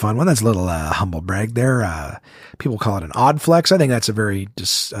a fun one. That's a little, humble brag there. People call it an odd flex. I think that's a very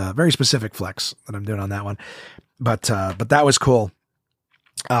specific flex that I'm doing on that one. But that was cool.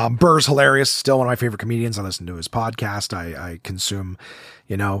 Burr's hilarious. Still one of my favorite comedians. I listen to his podcast. I consume,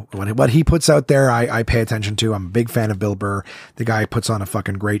 what he puts out there, I pay attention to. I'm a big fan of Bill Burr. The guy puts on a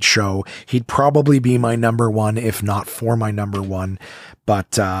fucking great show. He'd probably be my number 1, if not for my number 1.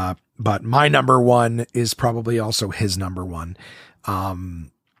 But my number 1 is probably also his number 1.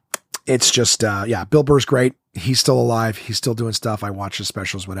 It's just, Bill Burr's great. He's still alive. He's still doing stuff. I watch his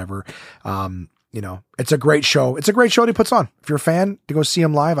specials, whatever. It's a great show. It's a great show that he puts on. If you're a fan, to go see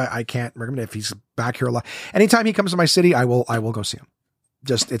him live, I can't recommend it. If he's back here alive, anytime he comes to my city, I will go see him.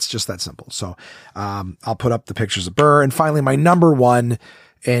 It's just that simple. So, I'll put up the pictures of Burr. And finally, my number 1,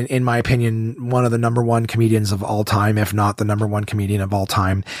 and in my opinion, one of the number 1 comedians of all time, if not the number 1 comedian of all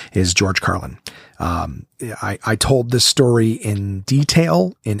time, is George Carlin. I told this story in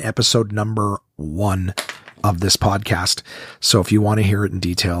detail in episode number 1 of this podcast. So if you want to hear it in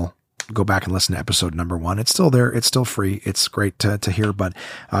detail, go back and listen to episode number 1. It's still there. It's still free. It's great to hear. But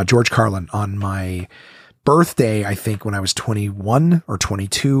George Carlin, on my birthday, I think when I was 21 or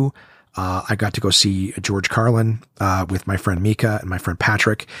 22, I got to go see George Carlin, with my friend Mika and my friend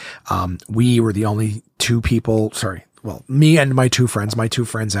Patrick. We were the only two people, me and my two friends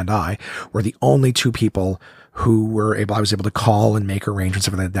and I were the only two people who I was able to call and make arrangements,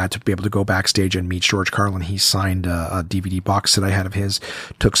 everything like that, to be able to go backstage and meet George Carlin. He signed a DVD box that I had of his,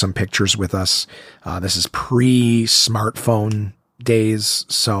 took some pictures with us. This is pre-smartphone days.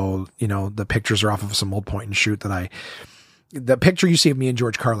 So, the pictures are off of some old point and shoot the picture you see of me and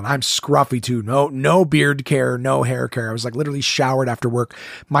George Carlin, I'm scruffy too. No beard care, no hair care. I was like literally showered after work.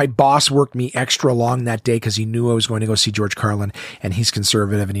 My boss worked me extra long that day because he knew I was going to go see George Carlin, and he's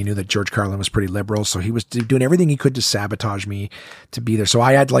conservative, and he knew that George Carlin was pretty liberal. So he was doing everything he could to sabotage me to be there. So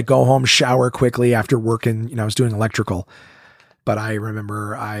I had to go home, shower quickly after working. I was doing electrical, but I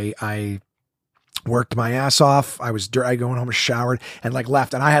remember I worked my ass off. I going home, showered, and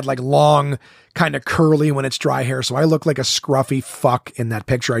left. And I had long, kind of curly when it's dry hair. So I look like a scruffy fuck in that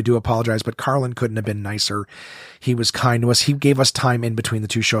picture. I do apologize, but Carlin couldn't have been nicer. He was kind to us. He gave us time in between the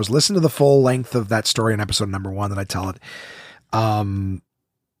two shows. Listen to the full length of that story in episode number 1 that I tell it.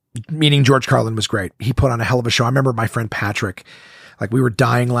 Meaning George Carlin was great. He put on a hell of a show. I remember my friend Patrick, we were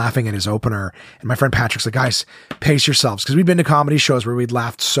dying laughing at his opener. And my friend Patrick's like, guys, pace yourselves. Cause we'd been to comedy shows where we'd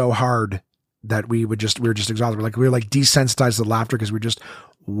laughed so hard that we were just exhausted. We were desensitized to laughter because we were just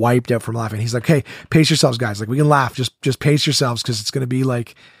wiped out from laughing. He's like, hey, pace yourselves, guys. We can laugh. Just pace yourselves. Cause it's going to be we're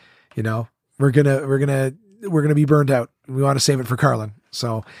going to be burned out. We want to save it for Carlin.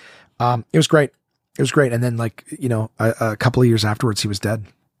 So, it was great. It was great. And then a couple of years afterwards, he was dead.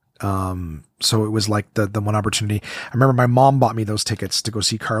 So it was the one opportunity. I remember my mom bought me those tickets to go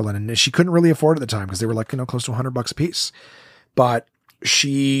see Carlin, and she couldn't really afford it at the time because they were close to $100 a piece, but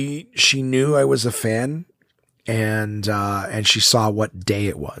she knew I was a fan, and she saw what day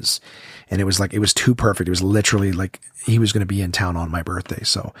it was, and it was too perfect. It was literally he was going to be in town on my birthday.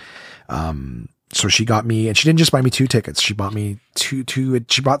 So, so she got me, and she didn't just buy me 2 tickets. She bought me she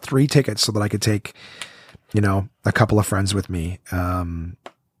bought 3 tickets so that I could take, a couple of friends with me.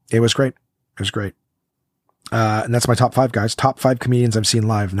 It was great. It was great. And that's my top 5, guys. Top 5 comedians I've seen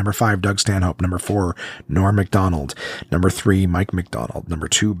live. Number 5, Doug Stanhope. Number 4, Norm Macdonald. Number 3, Mike McDonald. Number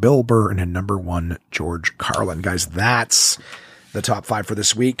 2, Bill Burr. And number 1, George Carlin. Guys, that's the top 5 for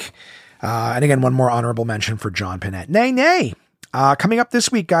this week. And again, one more honorable mention for John Pinette. Nay. Coming up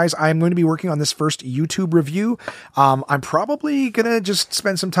this week, guys, I'm going to be working on this first YouTube review. I'm probably going to just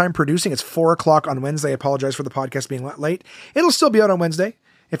spend some time producing. It's 4:00 on Wednesday. I apologize for the podcast being late. It'll still be out on Wednesday.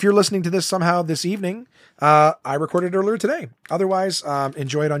 If you're listening to this somehow this evening, I recorded it earlier today. Otherwise,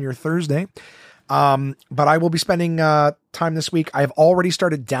 enjoy it on your Thursday. But I will be spending time this week. I've already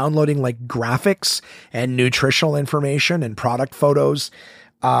started downloading graphics and nutritional information and product photos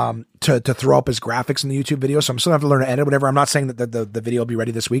to throw up as graphics in the YouTube video. So I'm still going to have to learn to edit, whatever. I'm not saying that the video will be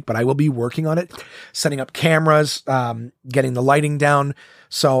ready this week, but I will be working on it, setting up cameras, getting the lighting down.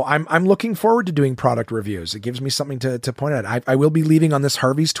 So I'm looking forward to doing product reviews. It gives me something to point at. I will be leaving on this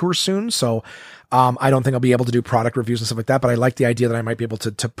Harvey's tour soon. So, I don't think I'll be able to do product reviews and stuff like that, but I like the idea that I might be able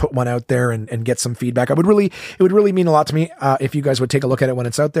to put one out there and get some feedback. It would really mean a lot to me, if you guys would take a look at it when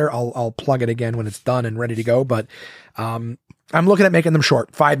it's out there. I'll plug it again when it's done and ready to go. But, I'm looking at making them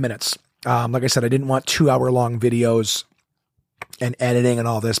short, 5 minutes. Like I said, I didn't want 2-hour long videos and editing and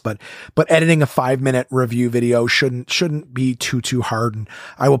all this, but editing a 5-minute review video shouldn't be too hard. And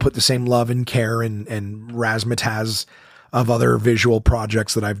I will put the same love and care and razzmatazz of other visual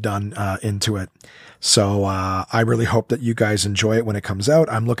projects that I've done, into it. So, I really hope that you guys enjoy it when it comes out.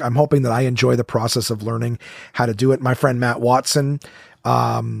 I'm hoping that I enjoy the process of learning how to do it. My friend Matt Watson,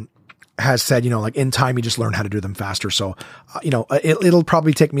 has said, in time, you just learn how to do them faster. So, it'll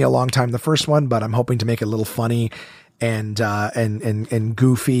probably take me a long time, the first one, but I'm hoping to make it a little funny and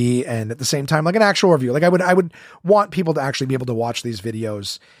goofy. And at the same time, an actual review. I would want people to actually be able to watch these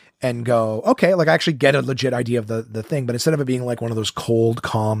videos and go, okay, I actually get a legit idea of the thing. But instead of it being one of those cold,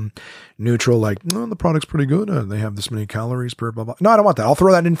 calm, neutral, the product's pretty good. They have this many calories per blah, blah. No, I don't want that. I'll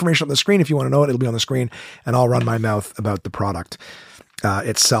throw that information on the screen. If you want to know it, it'll be on the screen, and I'll run my mouth about the product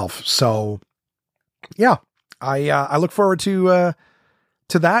itself. So yeah, I look forward to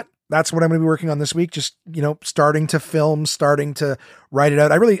that. That's what I'm going to be working on this week. Just, starting to film, starting to write it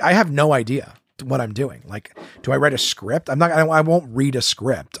out. I have no idea what I'm doing. Do I write a script? I won't read a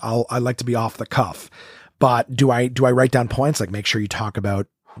script. I like to be off the cuff, but do I write down points? Make sure you talk about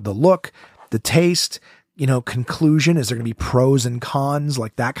the look, the taste, conclusion. Is there going to be pros and cons?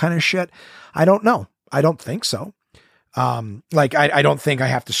 That kind of shit. I don't know. I don't think so. I don't think I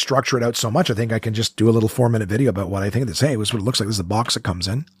have to structure it out so much. I think I can just do a little 4-minute video about what I think of this. Hey, this is what it looks like. This is the box it comes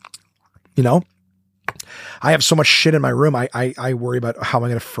in. I have so much shit in my room. I worry about how I'm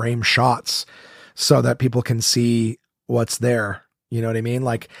going to frame shots so that people can see what's there. You know what I mean?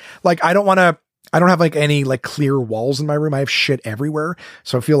 Like I don't have like any like clear walls in my room. I have shit everywhere.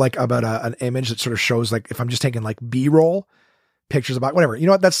 So I feel like about an image that sort of shows like if I'm just taking like B-roll pictures about whatever, you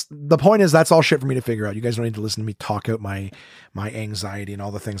know what, that's the point is that's all shit for me to figure out. You guys don't need to listen to me talk out my anxiety and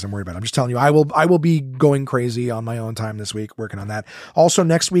all the things I'm worried about. I'm just telling you, I will be going crazy on my own time this week, working on that. Also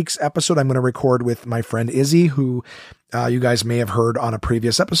next week's episode, I'm going to record with my friend Izzy, who you guys may have heard on a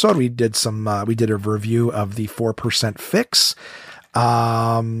previous episode. We did a review of the 4% fix.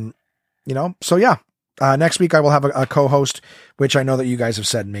 You know, so yeah, next week I will have a co-host, which I know that you guys have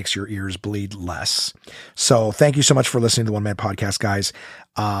said makes your ears bleed less. So thank you so much for listening to the One Man Podcast, guys.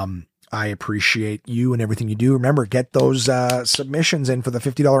 I appreciate you and everything you do. Remember, get those submissions in for the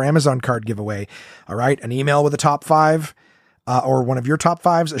 $50 Amazon card giveaway. All right. An email with a top 5 or one of your top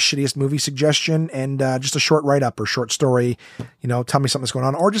 5s, a shittiest movie suggestion, and just a short write-up or short story. You know, tell me something that's going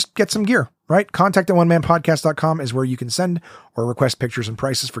on, or just get some gear, right? Contact at onemanpodcast.com is where you can send or request pictures and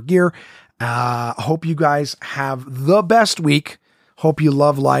prices for gear. Hope you guys have the best week. Hope you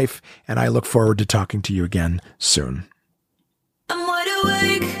love life, and I look forward to talking to you again soon. I'm wide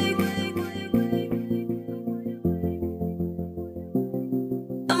awake.